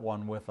share that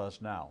one with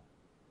us now?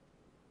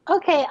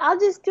 Okay, I'll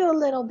just do a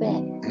little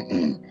bit.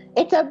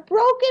 It's a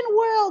broken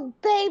world,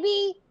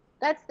 baby.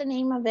 That's the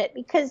name of it,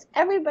 because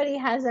everybody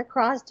has a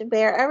cross to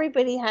bear.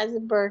 Everybody has a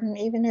burden,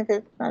 even if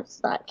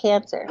it's not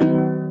cancer.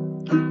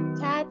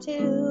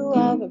 Tattoo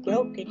of a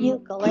broken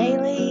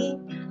ukulele,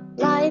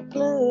 light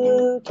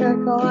blue,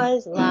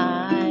 turquoise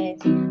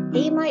lights.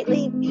 He might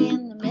leave me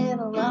in the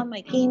middle of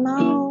my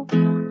chemo.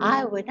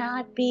 I would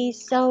not be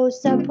so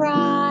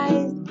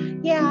surprised.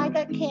 Yeah, I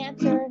got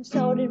cancer and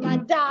so did my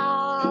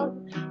dog.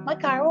 My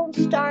car won't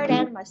start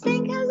and my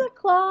sink has a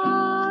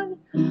clog.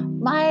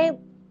 My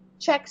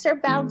checks are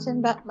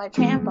bouncing, but my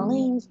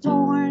trampoline's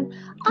torn.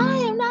 I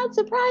am not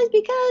surprised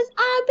because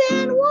I've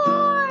been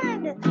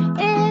warned.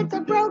 It's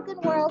a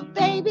broken world,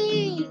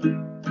 baby,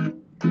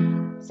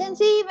 since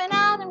even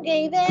Adam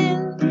gave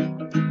in.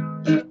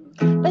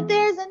 But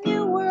there's a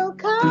new world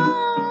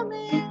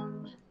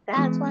coming.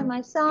 That's why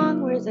my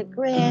song wears a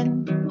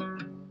grin.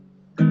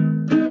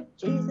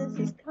 Jesus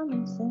is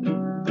coming soon,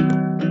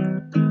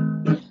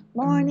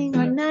 morning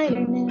or night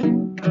or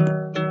noon.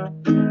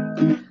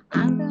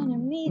 I'm gonna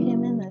meet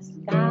him in the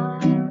sky,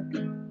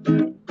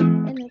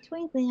 in the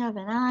twinkling of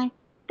an eye.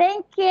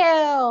 Thank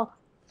you.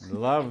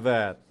 Love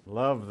that.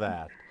 Love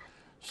that.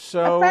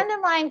 So A friend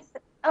of mine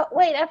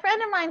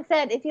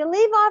said, if you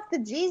leave off the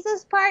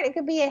Jesus part, it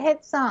could be a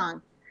hit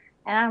song.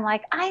 And I'm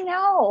like, I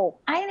know.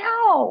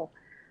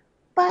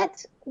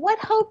 But what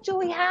hope do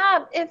we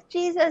have if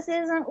Jesus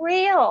isn't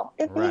real?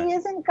 If he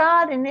isn't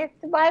God, and if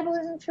the Bible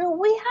isn't true,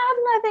 we have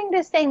nothing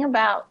to sing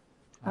about.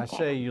 I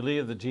say you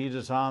leave the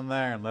Jesus on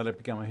there and let it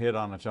become a hit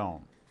on its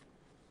own.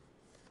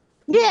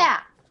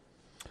 Yeah.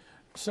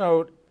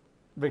 So,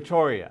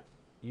 Victoria,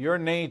 your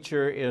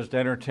nature is to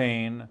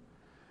entertain.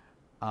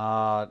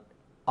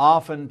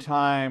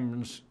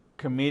 Oftentimes,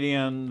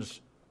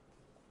 comedians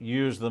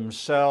use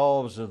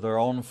themselves as their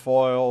own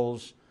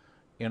foils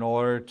in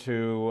order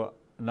to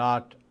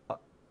not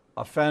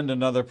offend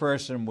another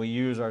person. We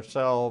use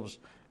ourselves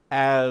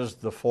as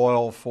the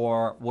foil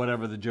for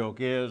whatever the joke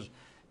is.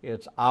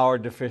 It's our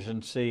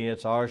deficiency,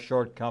 it's our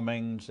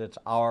shortcomings, it's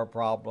our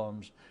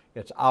problems,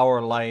 it's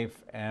our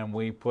life, and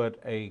we put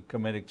a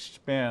comedic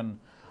spin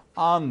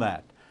on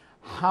that.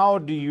 How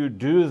do you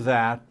do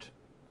that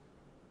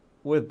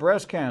with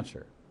breast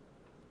cancer?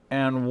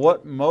 And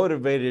what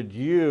motivated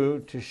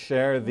you to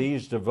share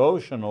these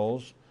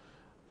devotionals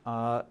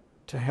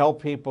to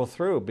help people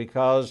through?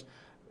 Because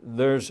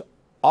there's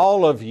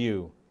all of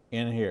you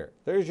in here.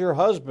 There's your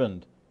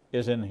husband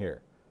is in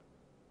here.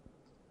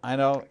 I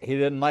know he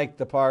didn't like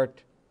the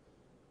part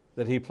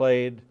that he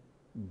played,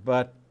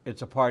 but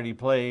it's a part he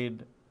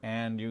played,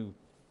 and you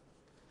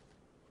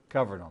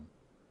covered him.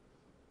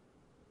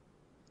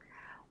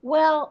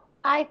 Well,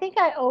 I think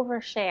I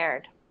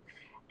overshared.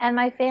 And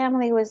my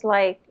family was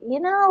like,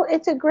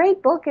 it's a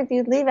great book if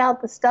you leave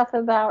out the stuff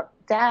about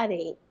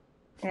daddy.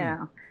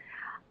 I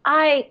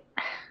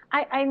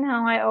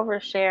know I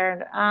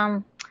overshared.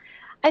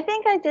 I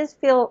think I just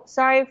feel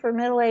sorry for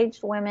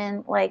middle-aged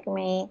women like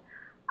me.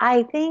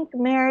 I think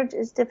marriage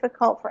is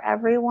difficult for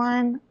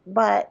everyone,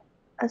 but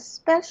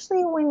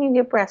especially when you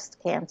get breast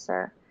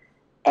cancer.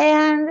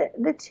 And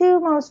the two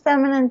most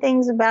feminine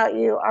things about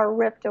you are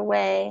ripped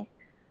away,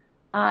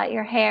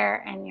 your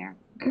hair and your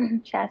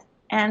chest.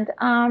 And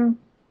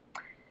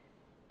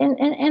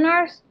in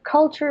our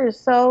culture is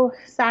so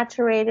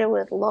saturated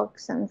with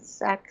looks and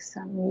sex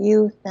and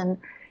youth, and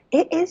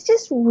it's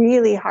just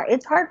really hard.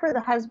 It's hard for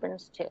the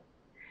husbands too.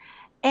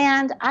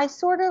 And I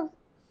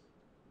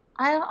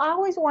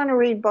always want to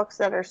read books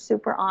that are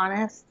super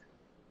honest.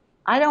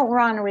 I don't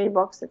want to read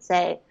books that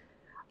say,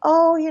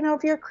 oh,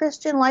 if you're a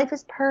Christian, life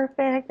is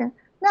perfect. And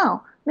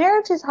no,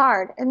 marriage is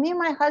hard. And me and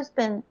my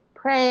husband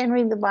pray and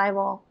read the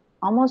Bible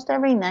almost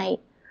every night.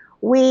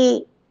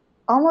 We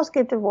almost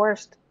get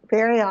divorced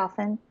very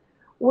often.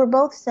 We're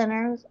both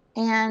sinners,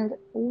 and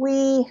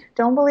we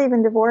don't believe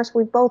in divorce.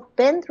 We've both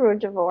been through a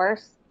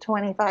divorce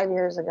 25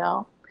 years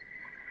ago.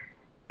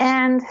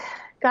 And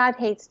God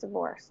hates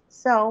divorce.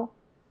 So,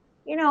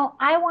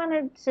 I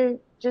wanted to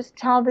just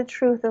tell the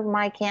truth of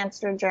my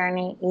cancer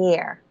journey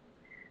here.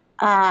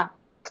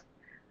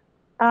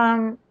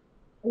 The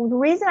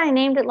reason I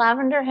named it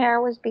Lavender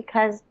Hair was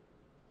because,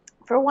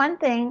 for one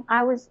thing,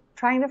 I was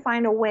trying to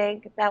find a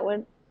wig that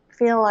would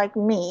feel like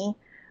me.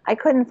 I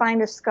couldn't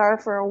find a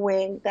scarf or a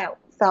wig that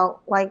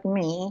felt like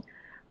me.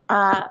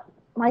 Uh,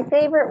 my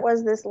favorite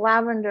was this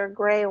lavender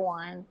gray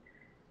one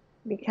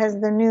because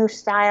the new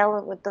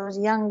style with those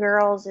young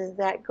girls is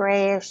that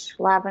grayish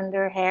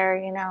lavender hair,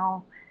 you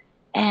know.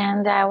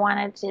 And I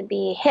wanted to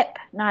be hip,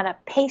 not a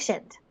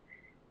patient,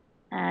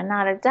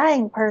 not a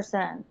dying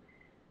person.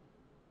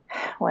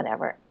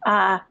 Whatever.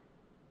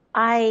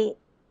 I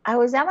I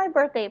was at my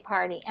birthday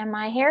party and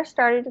my hair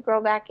started to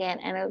grow back in,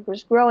 and it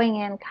was growing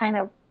in kind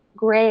of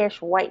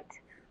grayish white.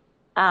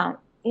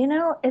 You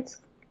know,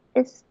 it's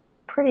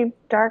pretty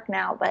dark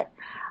now, but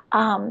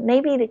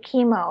maybe the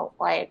chemo,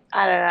 like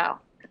I don't know.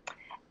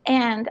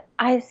 And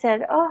I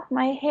said, "Oh,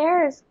 my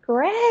hair is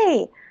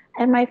gray."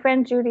 And my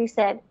friend Judy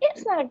said,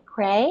 "It's not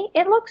gray.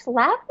 It looks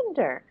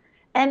lavender."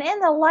 And in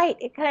the light,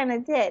 it kind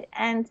of did.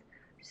 And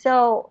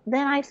so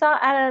then I saw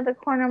out of the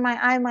corner of my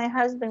eye my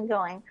husband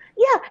going,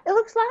 "Yeah, it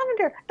looks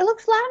lavender. It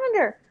looks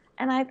lavender."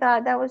 And I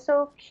thought that was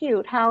so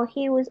cute how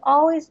he was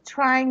always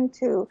trying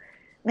to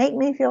make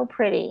me feel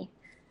pretty.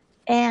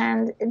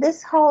 And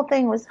this whole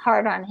thing was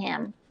hard on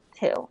him,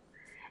 too.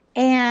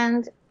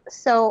 And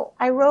so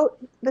I wrote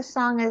the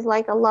song as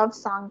like a love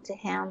song to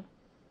him.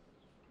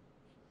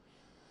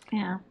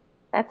 Yeah,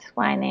 that's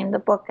why I named the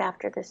book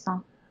after this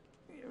song.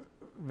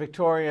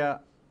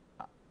 Victoria,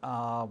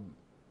 I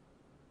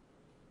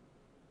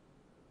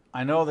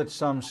know that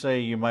some say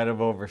you might have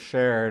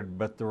overshared,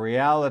 but the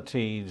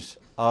realities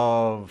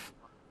of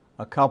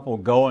a couple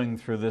going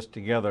through this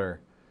together,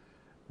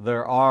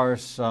 there are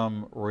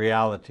some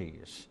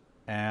realities,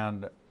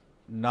 and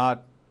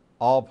not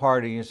all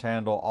parties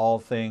handle all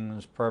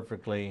things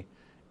perfectly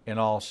in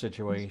all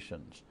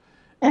situations.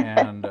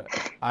 And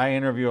I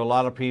interview a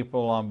lot of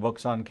people on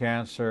books on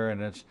cancer,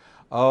 and it's,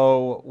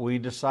 oh, we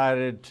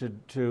decided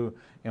to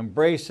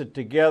embrace it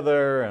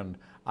together, and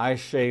I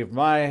shaved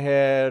my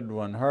head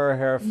when her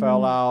hair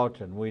fell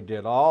out, and we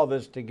did all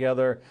this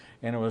together,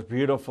 and it was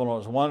beautiful, and it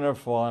was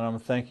wonderful. And I'm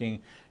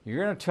thinking,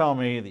 you're going to tell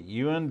me that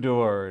you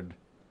endured,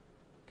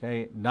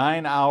 okay,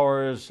 9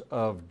 hours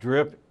of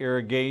drip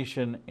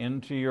irrigation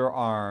into your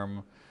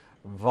arm,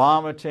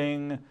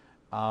 vomiting,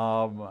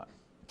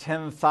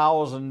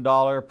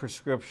 $10,000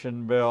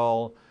 prescription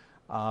bill,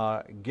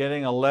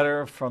 getting a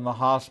letter from the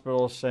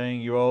hospital saying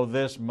you owe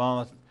this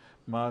much,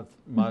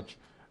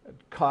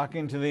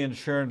 talking to the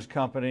insurance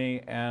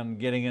company and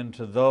getting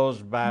into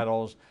those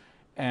battles,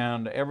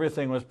 and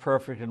everything was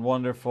perfect and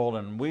wonderful,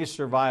 and we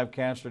survived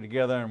cancer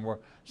together, and we're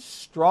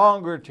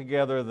stronger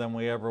together than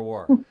we ever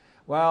were.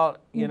 Well,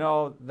 you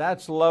know,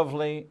 that's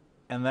lovely,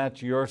 and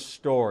that's your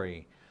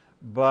story.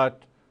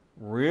 But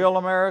real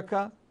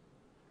America,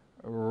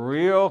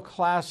 real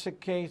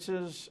classic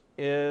cases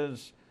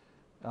is,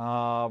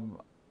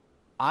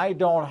 I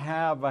don't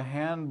have a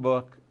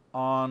handbook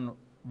on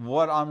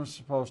what I'm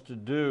supposed to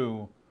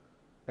do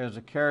as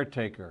a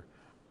caretaker.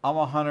 I'm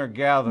a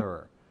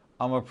hunter-gatherer.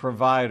 I'm a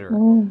provider.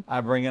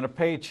 I bring in a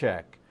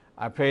paycheck.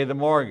 I pay the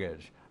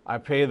mortgage. I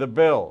pay the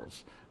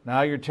bills.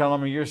 Now you're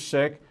telling me you're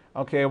sick.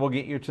 Okay, we'll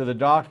get you to the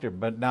doctor,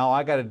 but now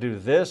I got to do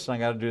this, and I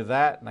got to do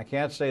that, and I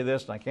can't say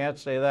this, and I can't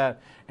say that.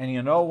 And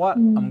you know what?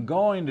 I'm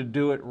going to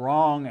do it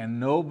wrong, and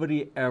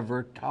nobody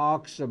ever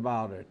talks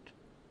about it.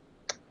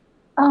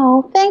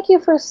 Oh, thank you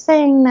for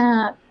saying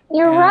that.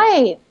 You're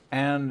right.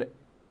 And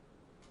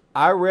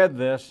I read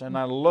this, and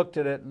I looked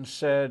at it and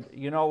said,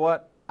 you know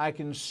what? I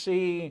can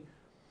see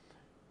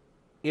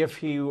if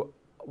he will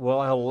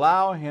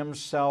allow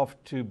himself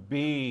to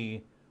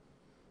be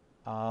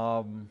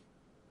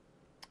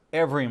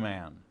every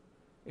man,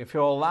 if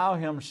he'll allow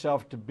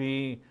himself to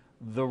be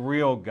the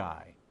real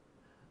guy,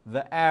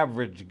 the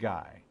average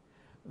guy,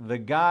 the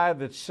guy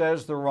that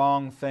says the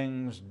wrong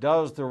things,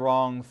 does the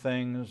wrong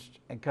things,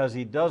 because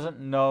he doesn't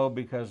know,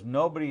 because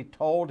nobody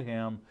told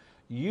him,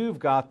 you've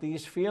got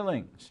these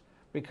feelings,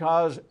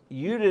 because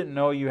you didn't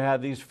know you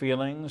had these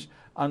feelings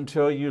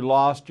until you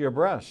lost your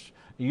breasts.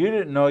 You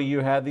didn't know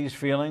you had these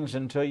feelings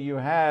until you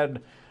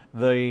had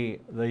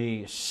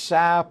the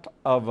sap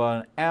of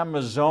an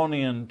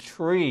Amazonian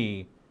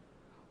tree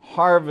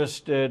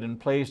harvested and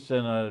placed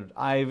in an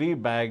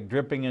IV bag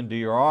dripping into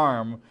your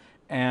arm,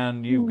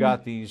 and you've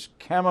got these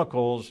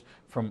chemicals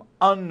from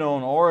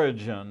unknown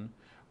origin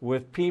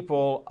with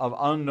people of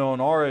unknown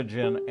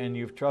origin, and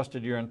you've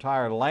trusted your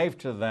entire life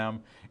to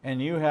them,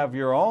 and you have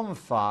your own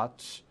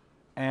thoughts,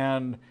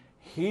 and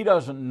he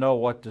doesn't know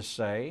what to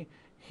say.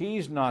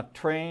 He's not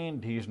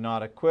trained, he's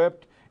not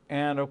equipped,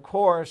 and of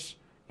course,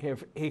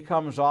 if he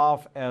comes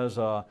off as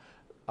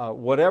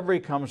whatever he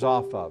comes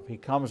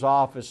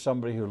off as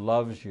somebody who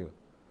loves you,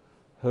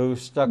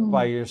 who's stuck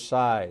by your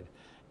side.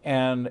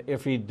 And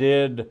if he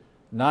did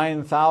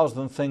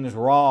 9,000 things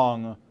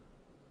wrong,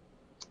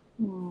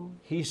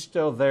 he's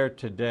still there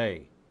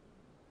today,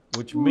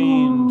 which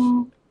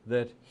means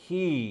that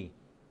he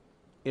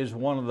is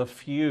one of the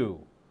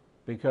few,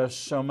 because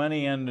so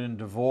many end in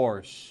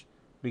divorce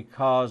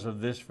because of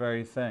this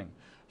very thing.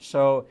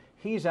 So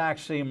he's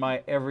actually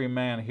my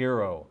everyman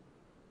hero.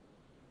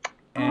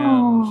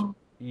 And Oh,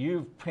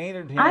 you've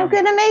painted I'm him.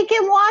 going to make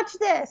him watch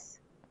this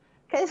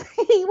because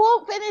he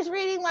won't finish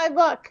reading my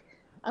book.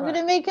 I'm going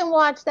to make him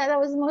watch that. That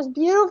was the most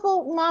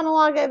beautiful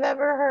monologue I've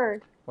ever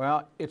heard.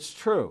 Well, it's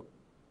true.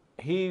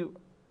 He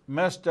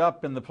messed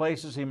up in the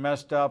places he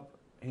messed up.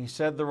 He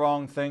said the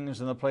wrong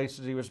things in the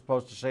places he was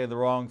supposed to say the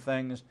wrong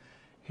things.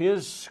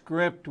 His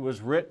script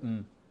was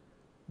written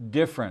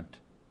different.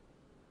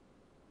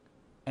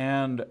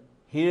 And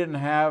he didn't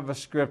have a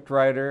script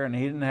writer, and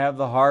he didn't have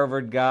the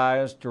Harvard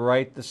guys to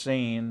write the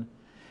scene.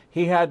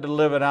 He had to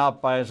live it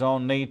out by his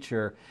own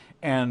nature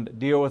and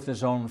deal with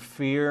his own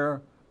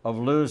fear of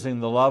losing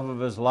the love of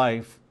his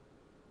life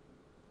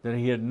that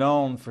he had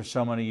known for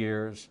so many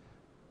years.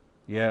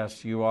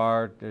 Yes, you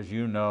are, as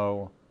you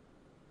know.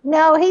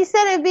 No, he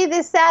said it'd be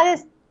the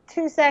saddest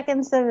 2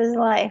 seconds of his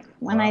life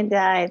when I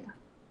died.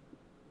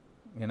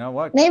 You know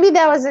what? Maybe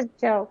that was a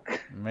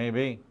joke.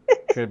 Maybe.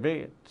 Could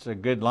be. It's a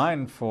good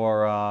line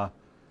for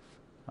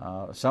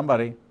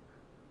somebody.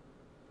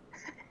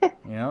 You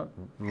know,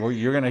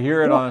 you're going to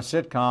hear it on a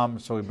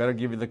sitcom, so we better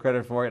give you the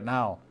credit for it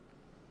now.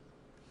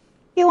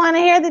 You want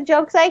to hear the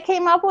jokes I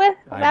came up with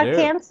about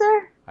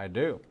cancer? I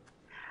do.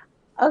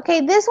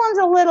 Okay, this one's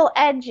a little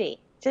edgy,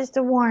 just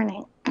a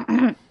warning.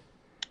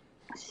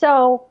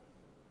 So,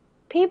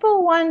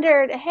 people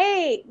wondered,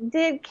 hey,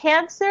 did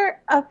cancer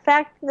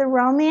affect the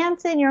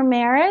romance in your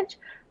marriage?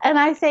 And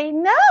I say,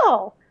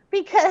 no,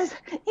 because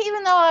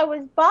even though I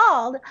was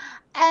bald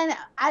and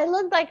I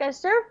looked like a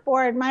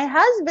surfboard, my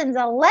husband's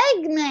a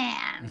leg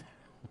man.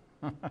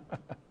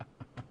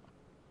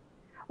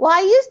 Well,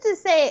 I used to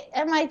say,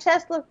 and my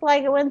chest looked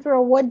like it went through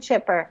a wood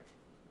chipper.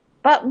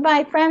 But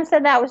my friend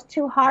said that was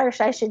too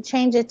harsh. I should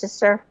change it to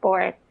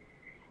surfboard.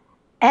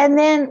 And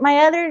then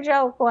my other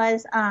joke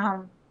was,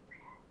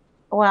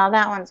 well,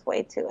 that one's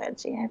way too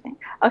edgy, I think.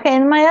 Okay,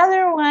 and my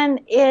other one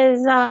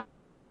is,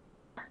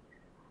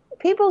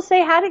 people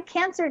say, how did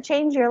cancer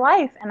change your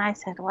life? And I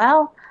said,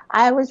 well,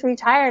 I was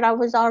retired. I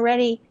was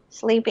already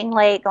sleeping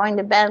late, going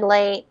to bed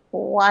late,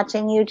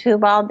 watching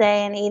YouTube all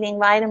day and eating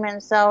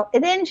vitamins. So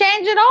it didn't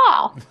change at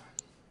all.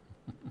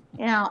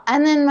 You know,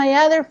 and then my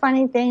other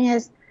funny thing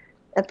is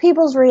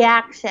people's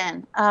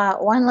reaction.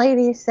 One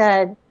lady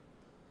said,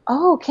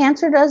 oh,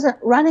 cancer doesn't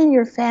run in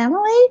your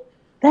family?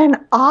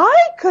 Then I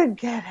could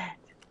get it.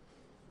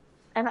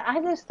 And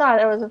I just thought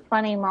it was a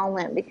funny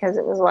moment because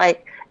it was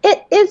like,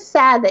 it's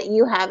sad that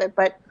you have it,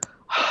 but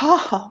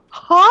oh,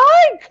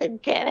 I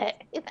could get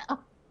it, you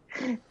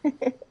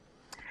know.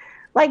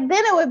 Like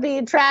then it would be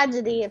a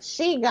tragedy if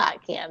she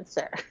got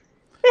cancer.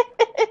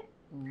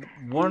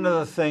 One of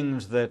the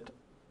things that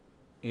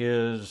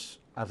is,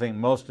 I think,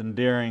 most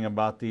endearing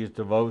about these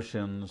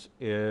devotions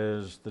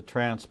is the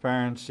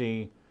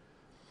transparency.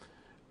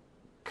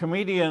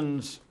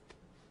 Comedians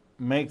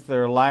make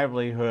their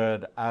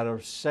livelihood out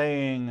of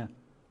saying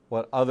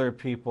what other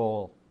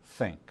people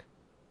think.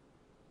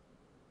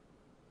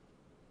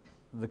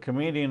 The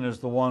comedian is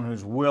the one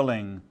who's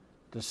willing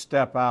to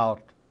step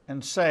out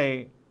and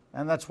say,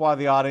 and that's why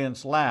the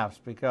audience laughs,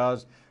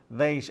 because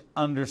they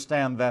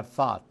understand that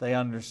thought. They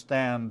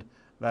understand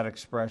that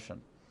expression.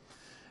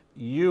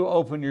 You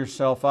open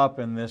yourself up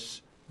in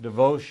this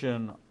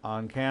devotion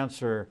on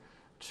cancer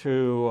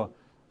to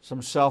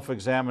some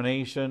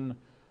self-examination,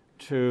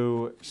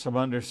 to some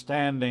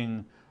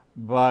understanding,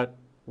 but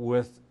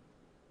with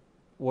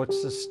what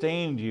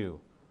sustained you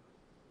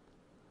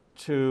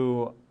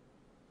to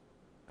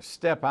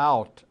step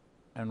out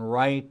and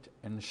write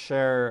and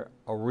share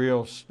a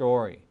real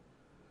story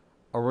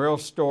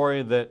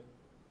that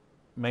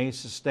may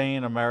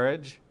sustain a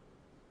marriage,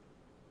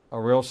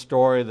 a real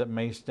story that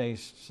may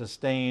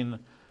sustain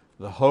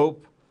the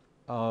hope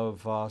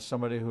of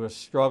somebody who is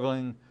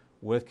struggling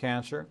with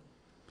cancer.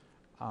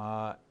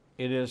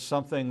 It is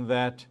something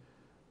that,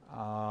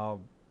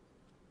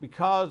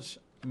 because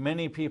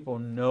many people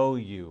know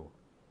you,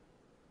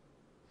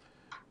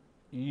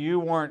 you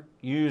weren't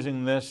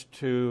using this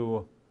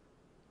to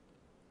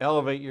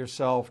elevate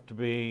yourself to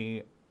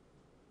be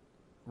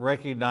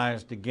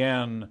recognized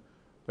again,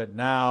 but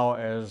now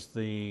as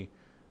the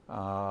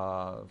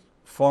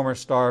former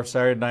star of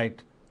Saturday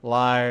Night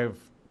Live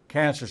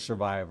cancer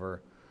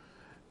survivor.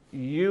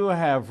 You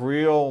have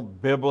real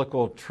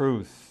biblical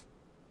truth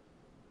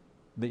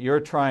that you're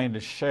trying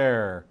to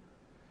share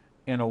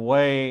in a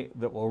way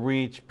that will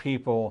reach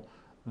people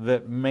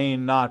that may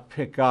not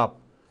pick up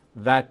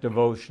that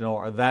devotional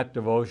or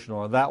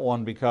that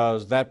one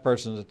because that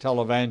person is a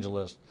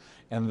televangelist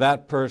and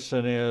that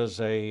person is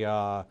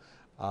a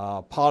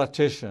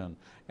politician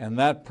and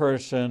that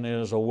person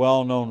is a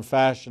well-known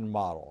fashion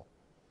model.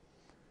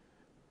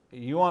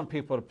 You want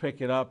people to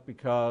pick it up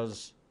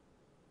because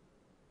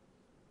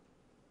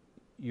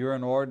you're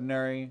an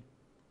ordinary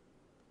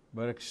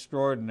but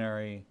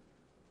extraordinary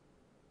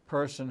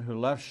person who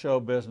left show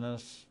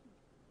business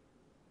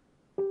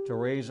to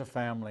raise a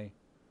family,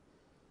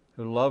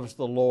 who loves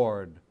the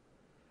Lord,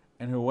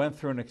 and who went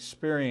through an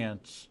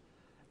experience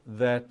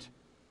that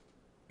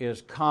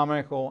is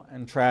comical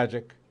and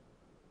tragic,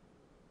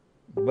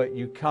 but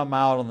you come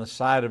out on the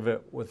side of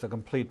it with a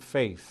complete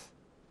faith.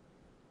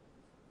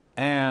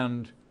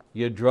 And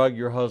you drug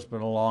your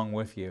husband along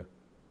with you,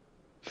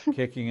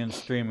 kicking and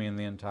screaming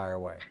the entire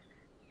way.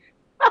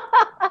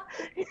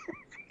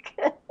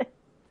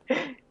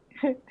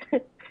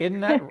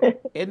 Isn't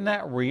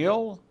that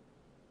real?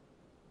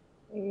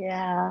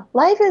 Yeah.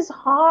 Life is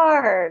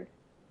hard.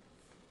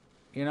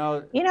 You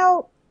know, do you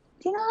know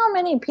how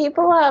many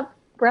people have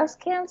breast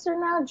cancer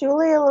now?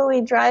 Julia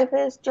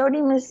Louis-Dreyfus,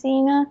 Jody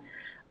Messina,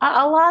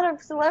 a lot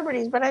of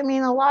celebrities, but I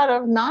mean a lot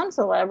of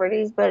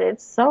non-celebrities, but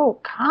it's so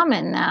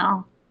common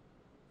now.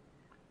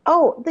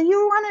 Oh,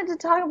 you wanted to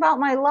talk about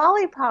my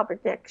lollipop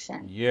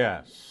addiction.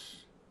 Yes.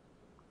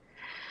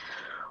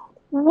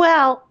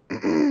 Well,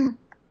 when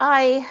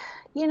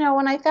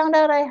I found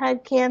out I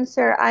had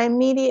cancer, I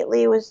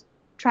immediately was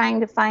trying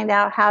to find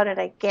out how did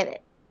I get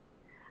it.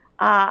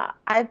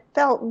 I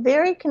felt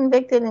very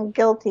convicted and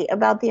guilty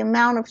about the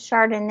amount of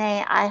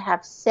Chardonnay I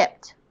have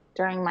sipped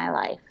during my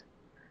life.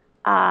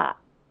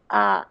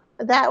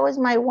 That was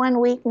my one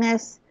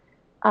weakness,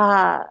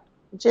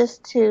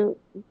 just to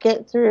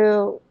get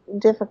through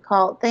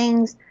difficult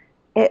things.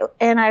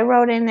 And I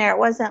wrote in there, it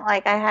wasn't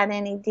like I had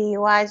any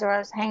DUIs or I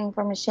was hanging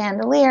from a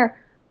chandelier,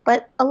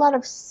 but a lot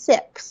of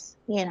sips,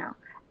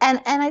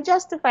 And I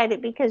justified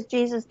it because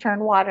Jesus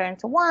turned water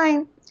into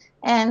wine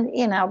and,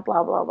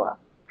 blah, blah, blah.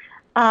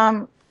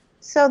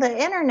 So the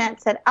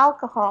internet said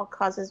alcohol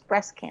causes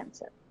breast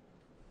cancer.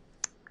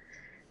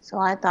 So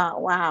I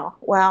thought, wow,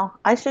 well,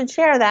 I should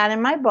share that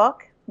in my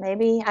book.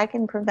 Maybe I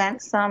can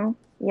prevent some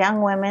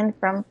young women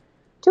from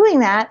doing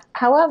that.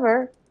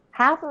 However,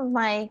 half of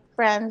my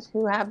friends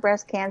who have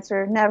breast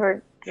cancer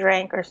never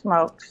drank or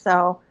smoked,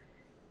 so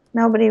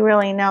nobody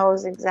really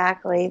knows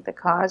exactly the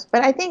cause.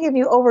 But I think if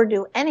you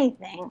overdo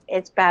anything,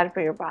 it's bad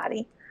for your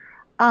body.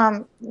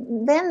 Then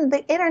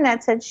the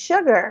internet said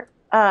sugar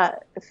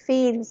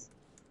feeds,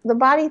 the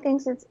body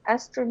thinks it's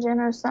estrogen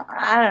or something.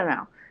 I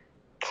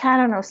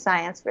don't know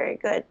science very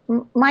good.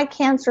 My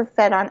cancer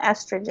fed on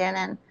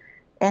estrogen,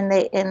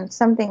 and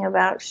something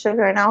about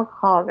sugar and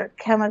alcohol, they're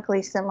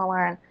chemically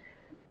similar. And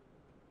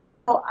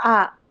so,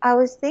 I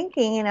was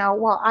thinking,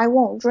 well, I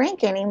won't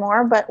drink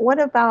anymore, but what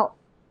about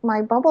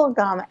my bubble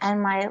gum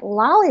and my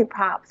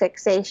lollipop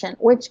fixation,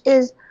 which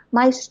is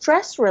my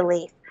stress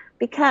relief?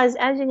 Because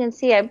as you can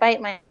see, I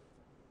bite my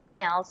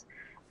nails,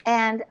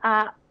 and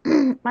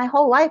my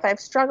whole life I've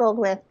struggled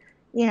with,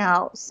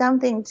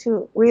 something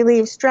to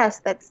relieve stress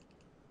that's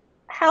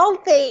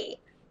healthy.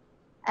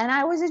 And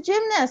I was a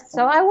gymnast,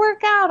 so I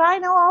work out. I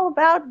know all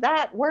about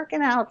that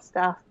working out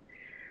stuff.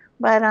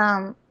 But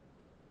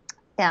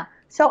yeah.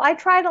 So I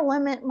try to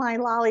limit my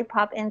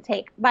lollipop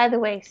intake. By the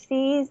way,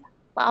 C's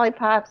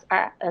lollipops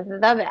are the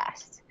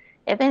best.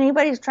 If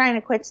anybody's trying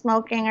to quit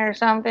smoking or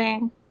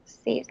something,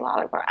 C's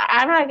lollipop.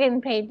 I'm not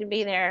getting paid to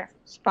be their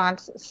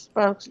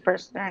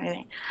spokesperson or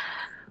anything.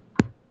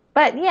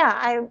 But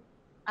yeah,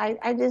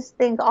 I just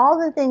think all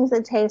the things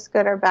that taste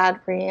good are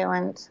bad for you,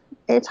 and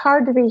it's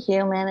hard to be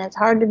human. It's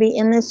hard to be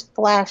in this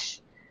flesh,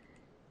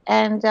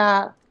 and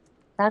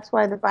that's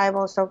why the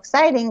Bible is so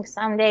exciting.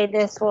 Someday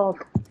this will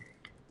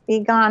be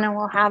gone and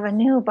we'll have a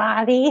new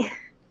body.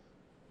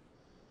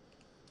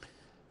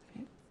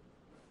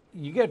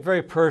 You get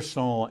very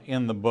personal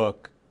in the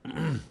book,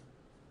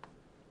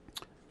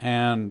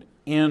 and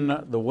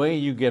in the way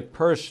you get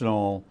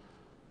personal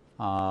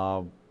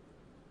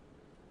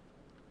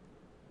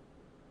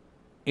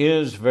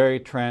is very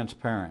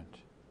transparent.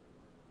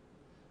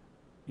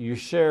 You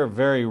share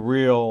very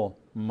real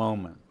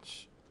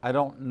moments. I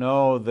don't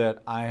know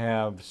that I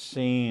have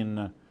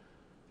seen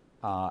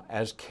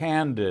as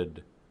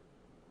candid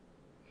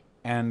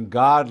and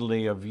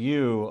godly a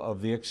view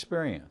of the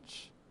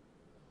experience.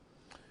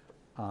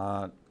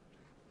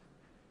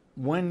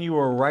 When you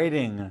were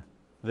writing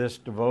this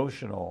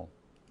devotional,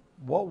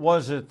 what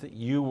was it that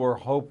you were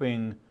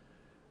hoping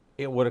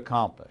it would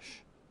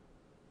accomplish?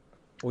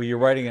 Were you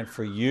writing it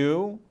for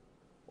you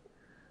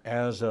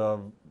as a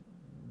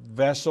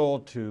vessel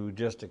to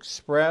just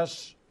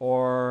express,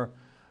 or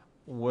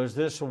was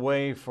this a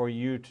way for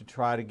you to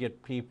try to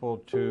get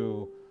people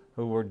who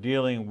were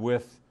dealing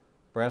with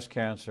breast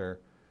cancer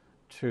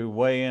to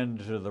weigh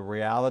into the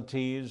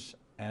realities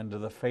and to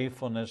the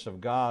faithfulness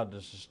of God to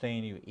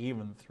sustain you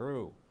even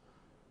through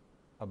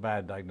a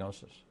bad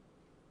diagnosis?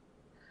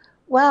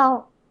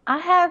 Well, I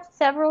have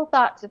several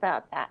thoughts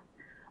about that.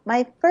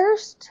 My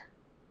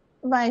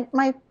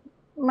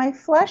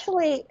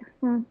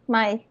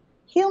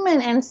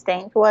human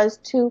instinct was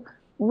to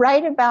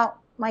write about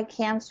my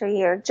cancer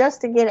year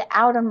just to get it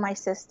out of my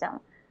system.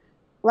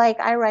 Like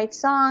I write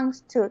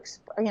songs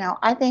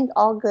I think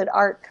all good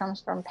art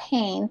comes from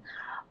pain,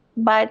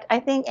 but I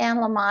think Anne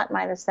Lamott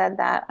might have said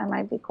that. I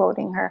might be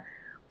quoting her.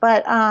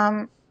 But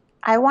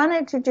I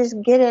wanted to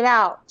just get it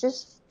out,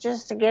 just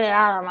to get it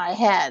out of my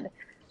head.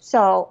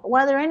 So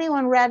whether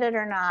anyone read it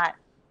or not,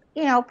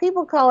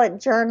 people call it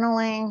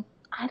journaling.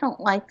 I don't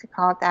like to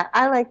call it that.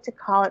 I like to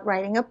call it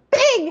writing a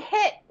big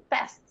hit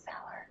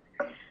bestseller.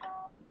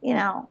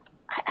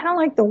 I don't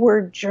like the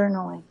word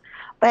journaling.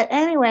 But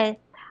anyway,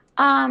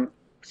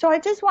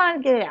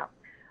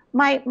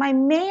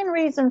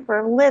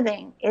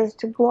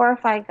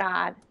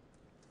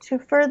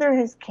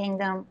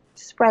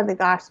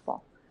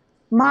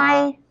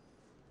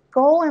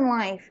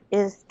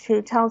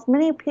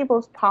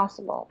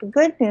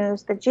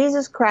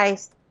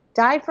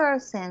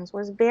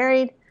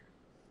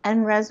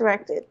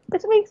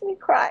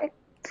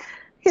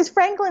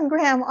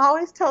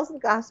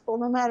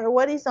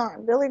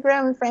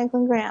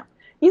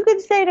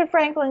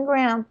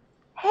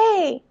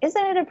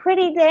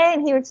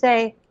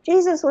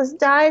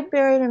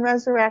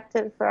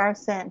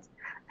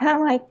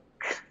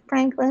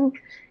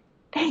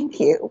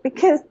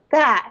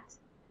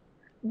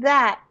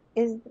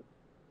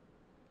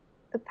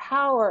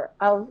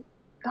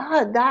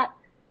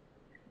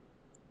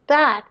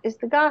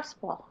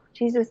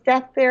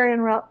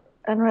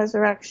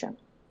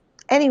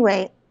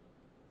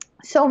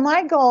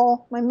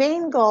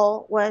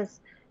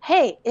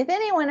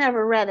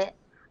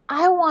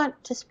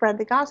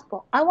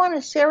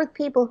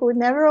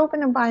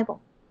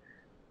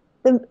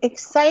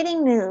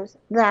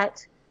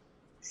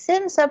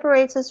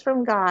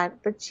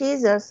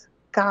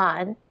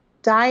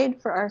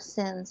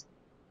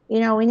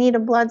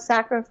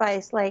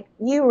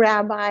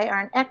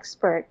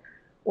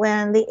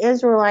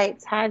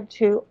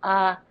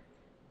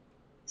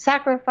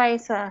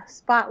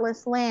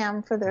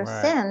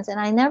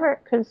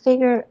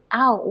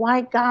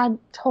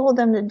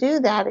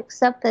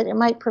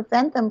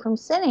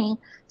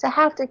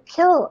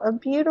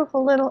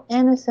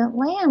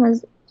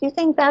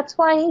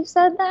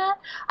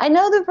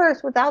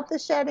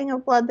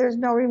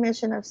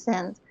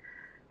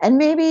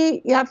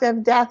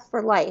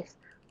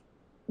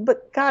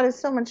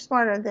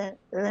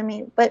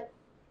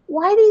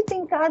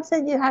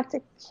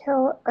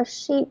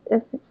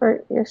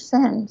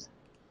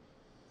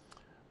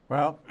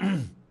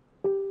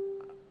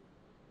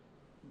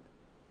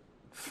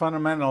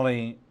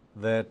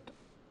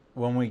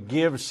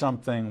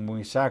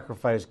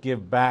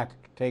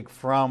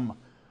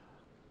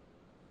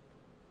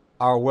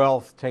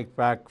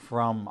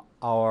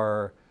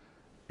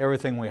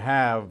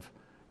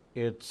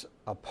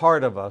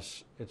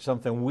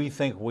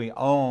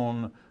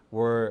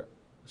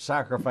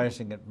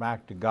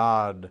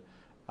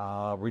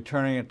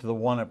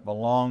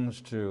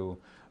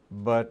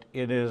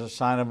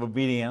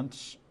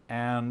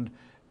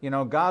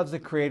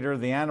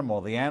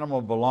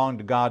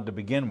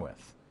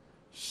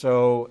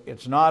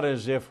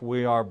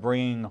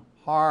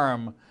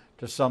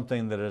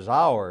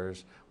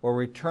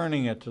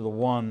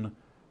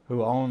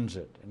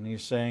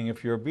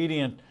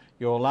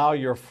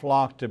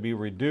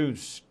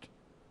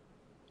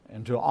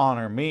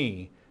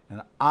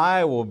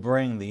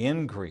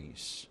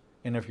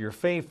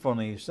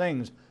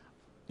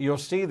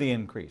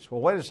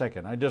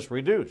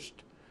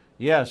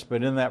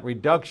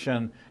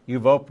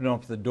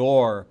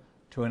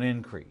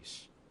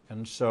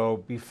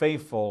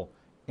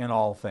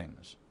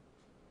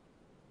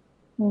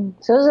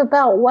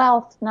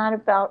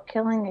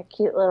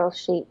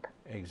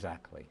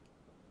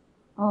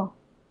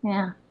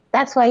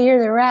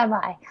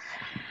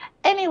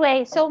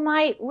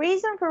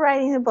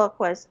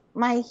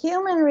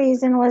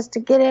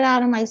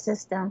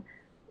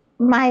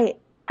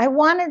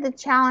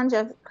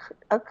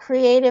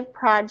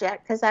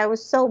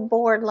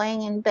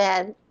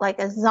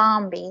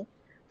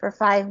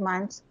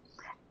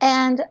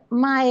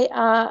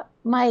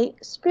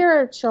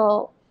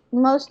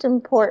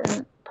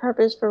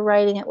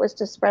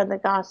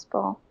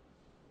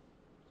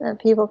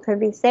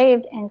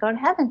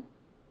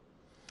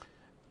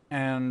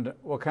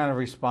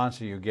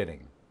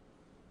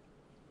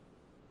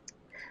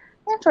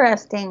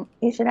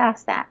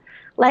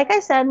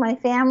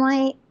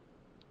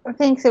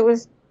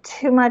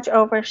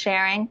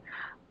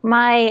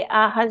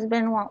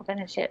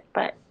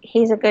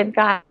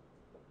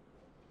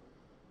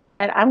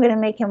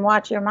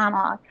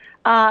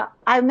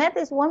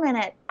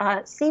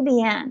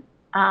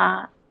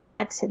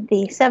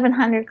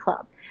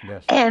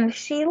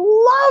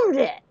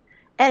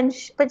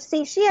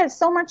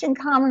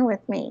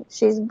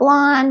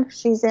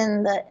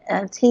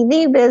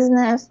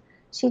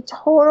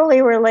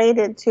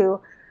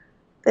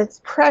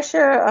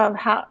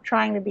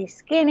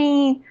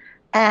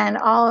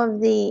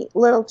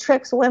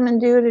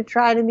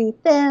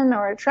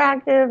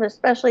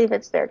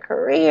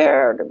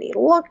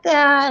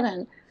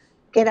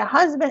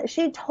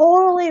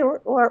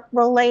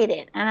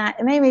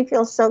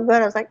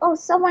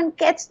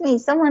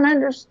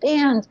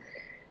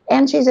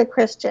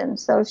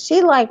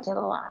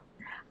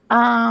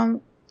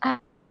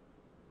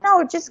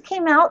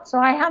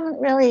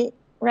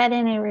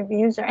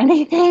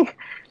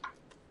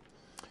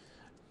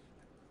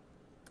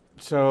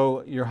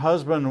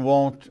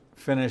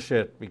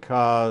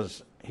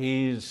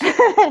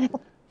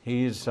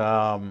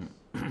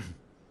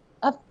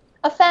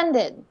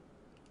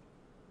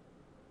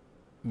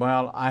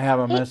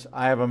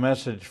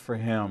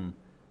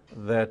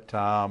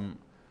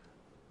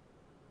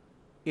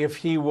 if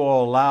he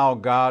will allow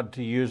God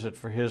to use it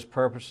for his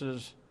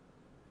purposes,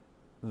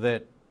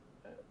 that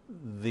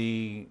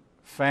the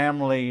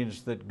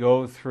families that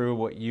go through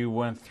what you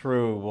went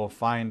through will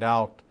find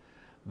out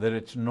that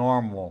it's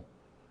normal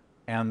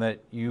and that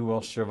you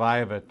will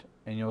survive it,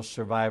 and you'll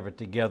survive it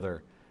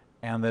together,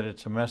 and that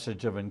it's a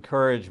message of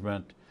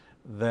encouragement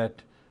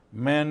that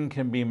men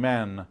can be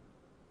men.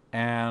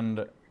 And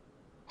hey,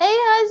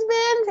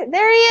 husband,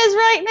 there he is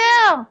right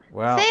now.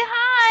 well, say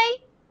hi.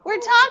 We're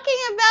talking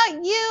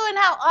about you and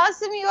how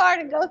awesome you are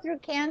to go through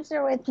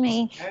cancer with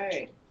me.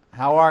 Hey.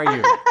 How are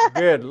you?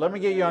 Good. Let me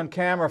get you on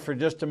camera for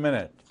just a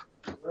minute.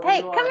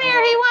 Hey, come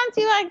here. He wants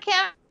you on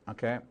camera.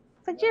 Okay.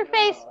 Put your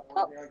face,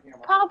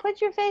 Paul,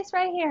 put your face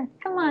right here.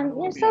 Come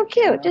on. You're so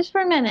cute. Just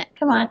for a minute.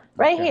 Come on.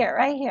 Right Okay. here,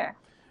 right here.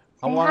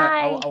 I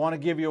want to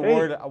give you a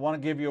word. I want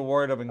to give you a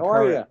word of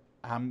encouragement.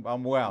 How are you?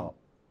 I'm well.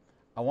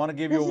 I want to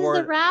give you This a is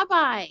word. the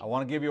rabbi. I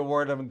want to give you a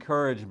word of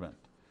encouragement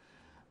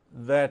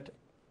that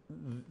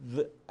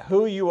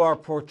who you are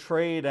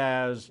portrayed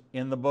as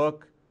in the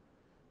book,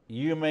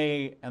 you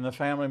may and the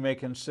family may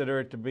consider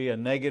it to be a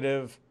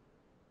negative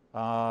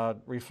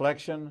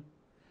reflection.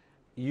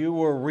 You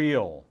were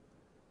real.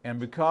 And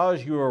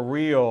because you are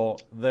real,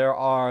 there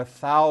are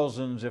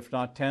thousands, if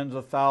not tens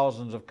of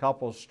thousands of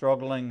couples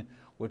struggling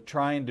with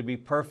trying to be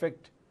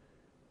perfect,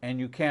 and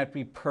you can't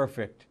be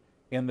perfect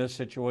in this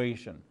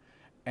situation.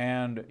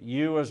 And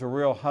you as a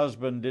real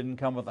husband didn't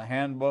come with a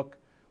handbook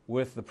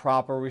with the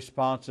proper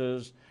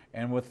responses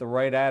and with the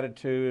right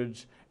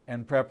attitudes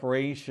and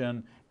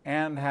preparation,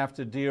 and have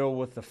to deal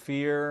with the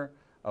fear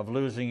of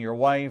losing your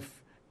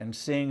wife and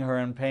seeing her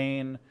in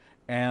pain.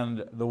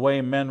 And the way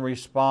men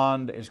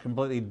respond is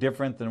completely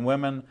different than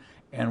women.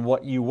 And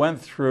what you went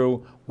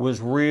through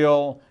was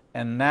real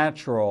and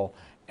natural.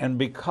 And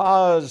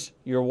because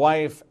your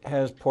wife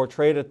has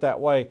portrayed it that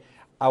way,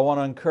 I want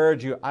to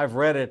encourage you. I've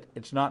read it.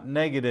 It's not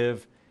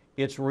negative.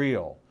 It's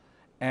real.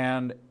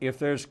 And if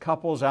there's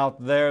couples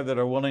out there that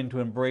are willing to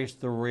embrace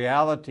the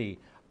reality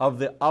of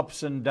the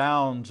ups and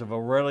downs of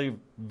a really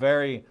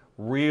very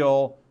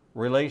real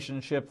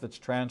relationship that's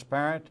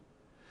transparent,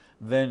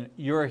 then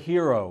you're a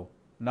hero,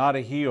 not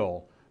a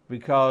heel,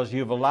 because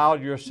you've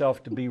allowed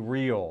yourself to be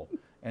real,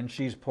 and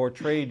she's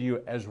portrayed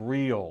you as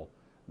real,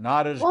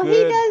 not as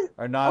good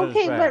or not as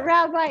bad. Okay, but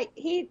Rabbi,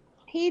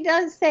 he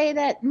does say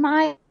that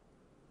my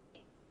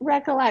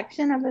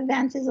recollection of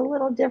events is a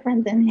little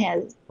different than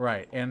his.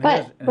 Right, and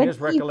But his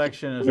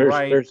recollection is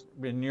right,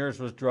 and yours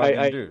was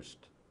drug-induced.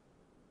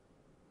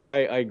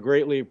 I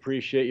greatly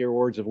appreciate your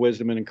words of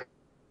wisdom and encouragement.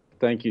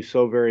 Thank you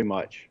so very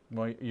much.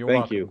 Well, you're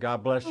Thank welcome. you.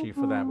 God bless you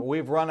for that. But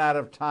we've run out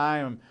of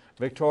time.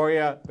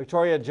 Victoria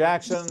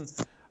Jackson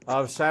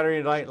of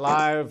Saturday Night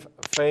Live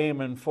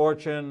fame and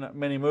fortune,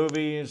 many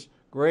movies,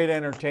 great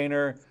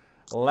entertainer.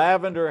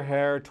 Lavender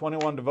Hair,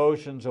 21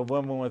 Devotions of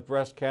Women with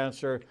Breast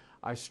Cancer.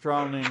 I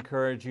strongly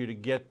encourage you to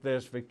get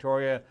this.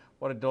 Victoria,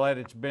 what a delight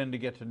it's been to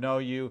get to know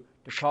you,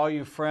 to call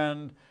you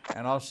friend,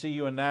 and I'll see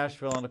you in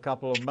Nashville in a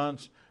couple of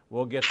months.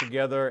 We'll get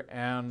together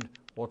and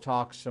we'll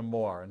talk some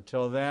more.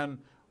 Until then,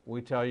 we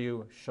tell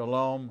you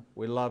shalom.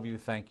 We love you.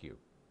 Thank you.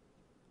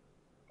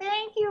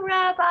 Thank you,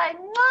 Rabbi.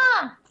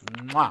 Mwah!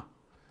 Mwah.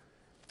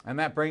 And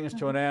that brings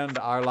to an end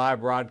our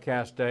live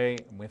broadcast day.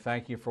 And we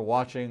thank you for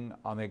watching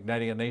on the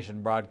Igniting a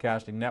Nation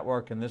Broadcasting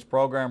Network in this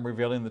program,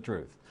 Revealing the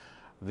Truth.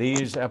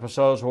 These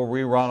episodes will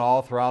rerun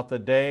all throughout the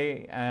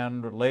day,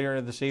 and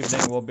later this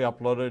evening will be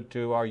uploaded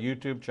to our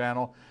YouTube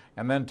channel.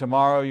 And then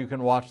tomorrow you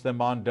can watch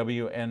them on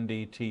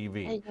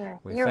WND-TV.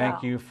 We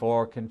thank you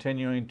for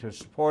continuing to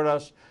support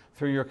us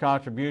through your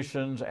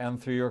contributions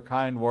and through your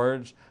kind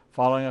words,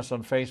 following us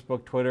on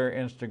Facebook, Twitter,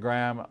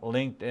 Instagram,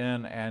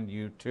 LinkedIn, and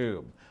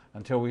YouTube.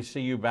 Until we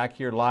see you back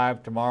here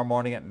live tomorrow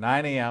morning at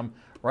 9 a.m.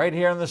 right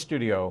here in the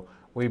studio,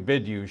 we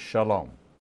bid you shalom.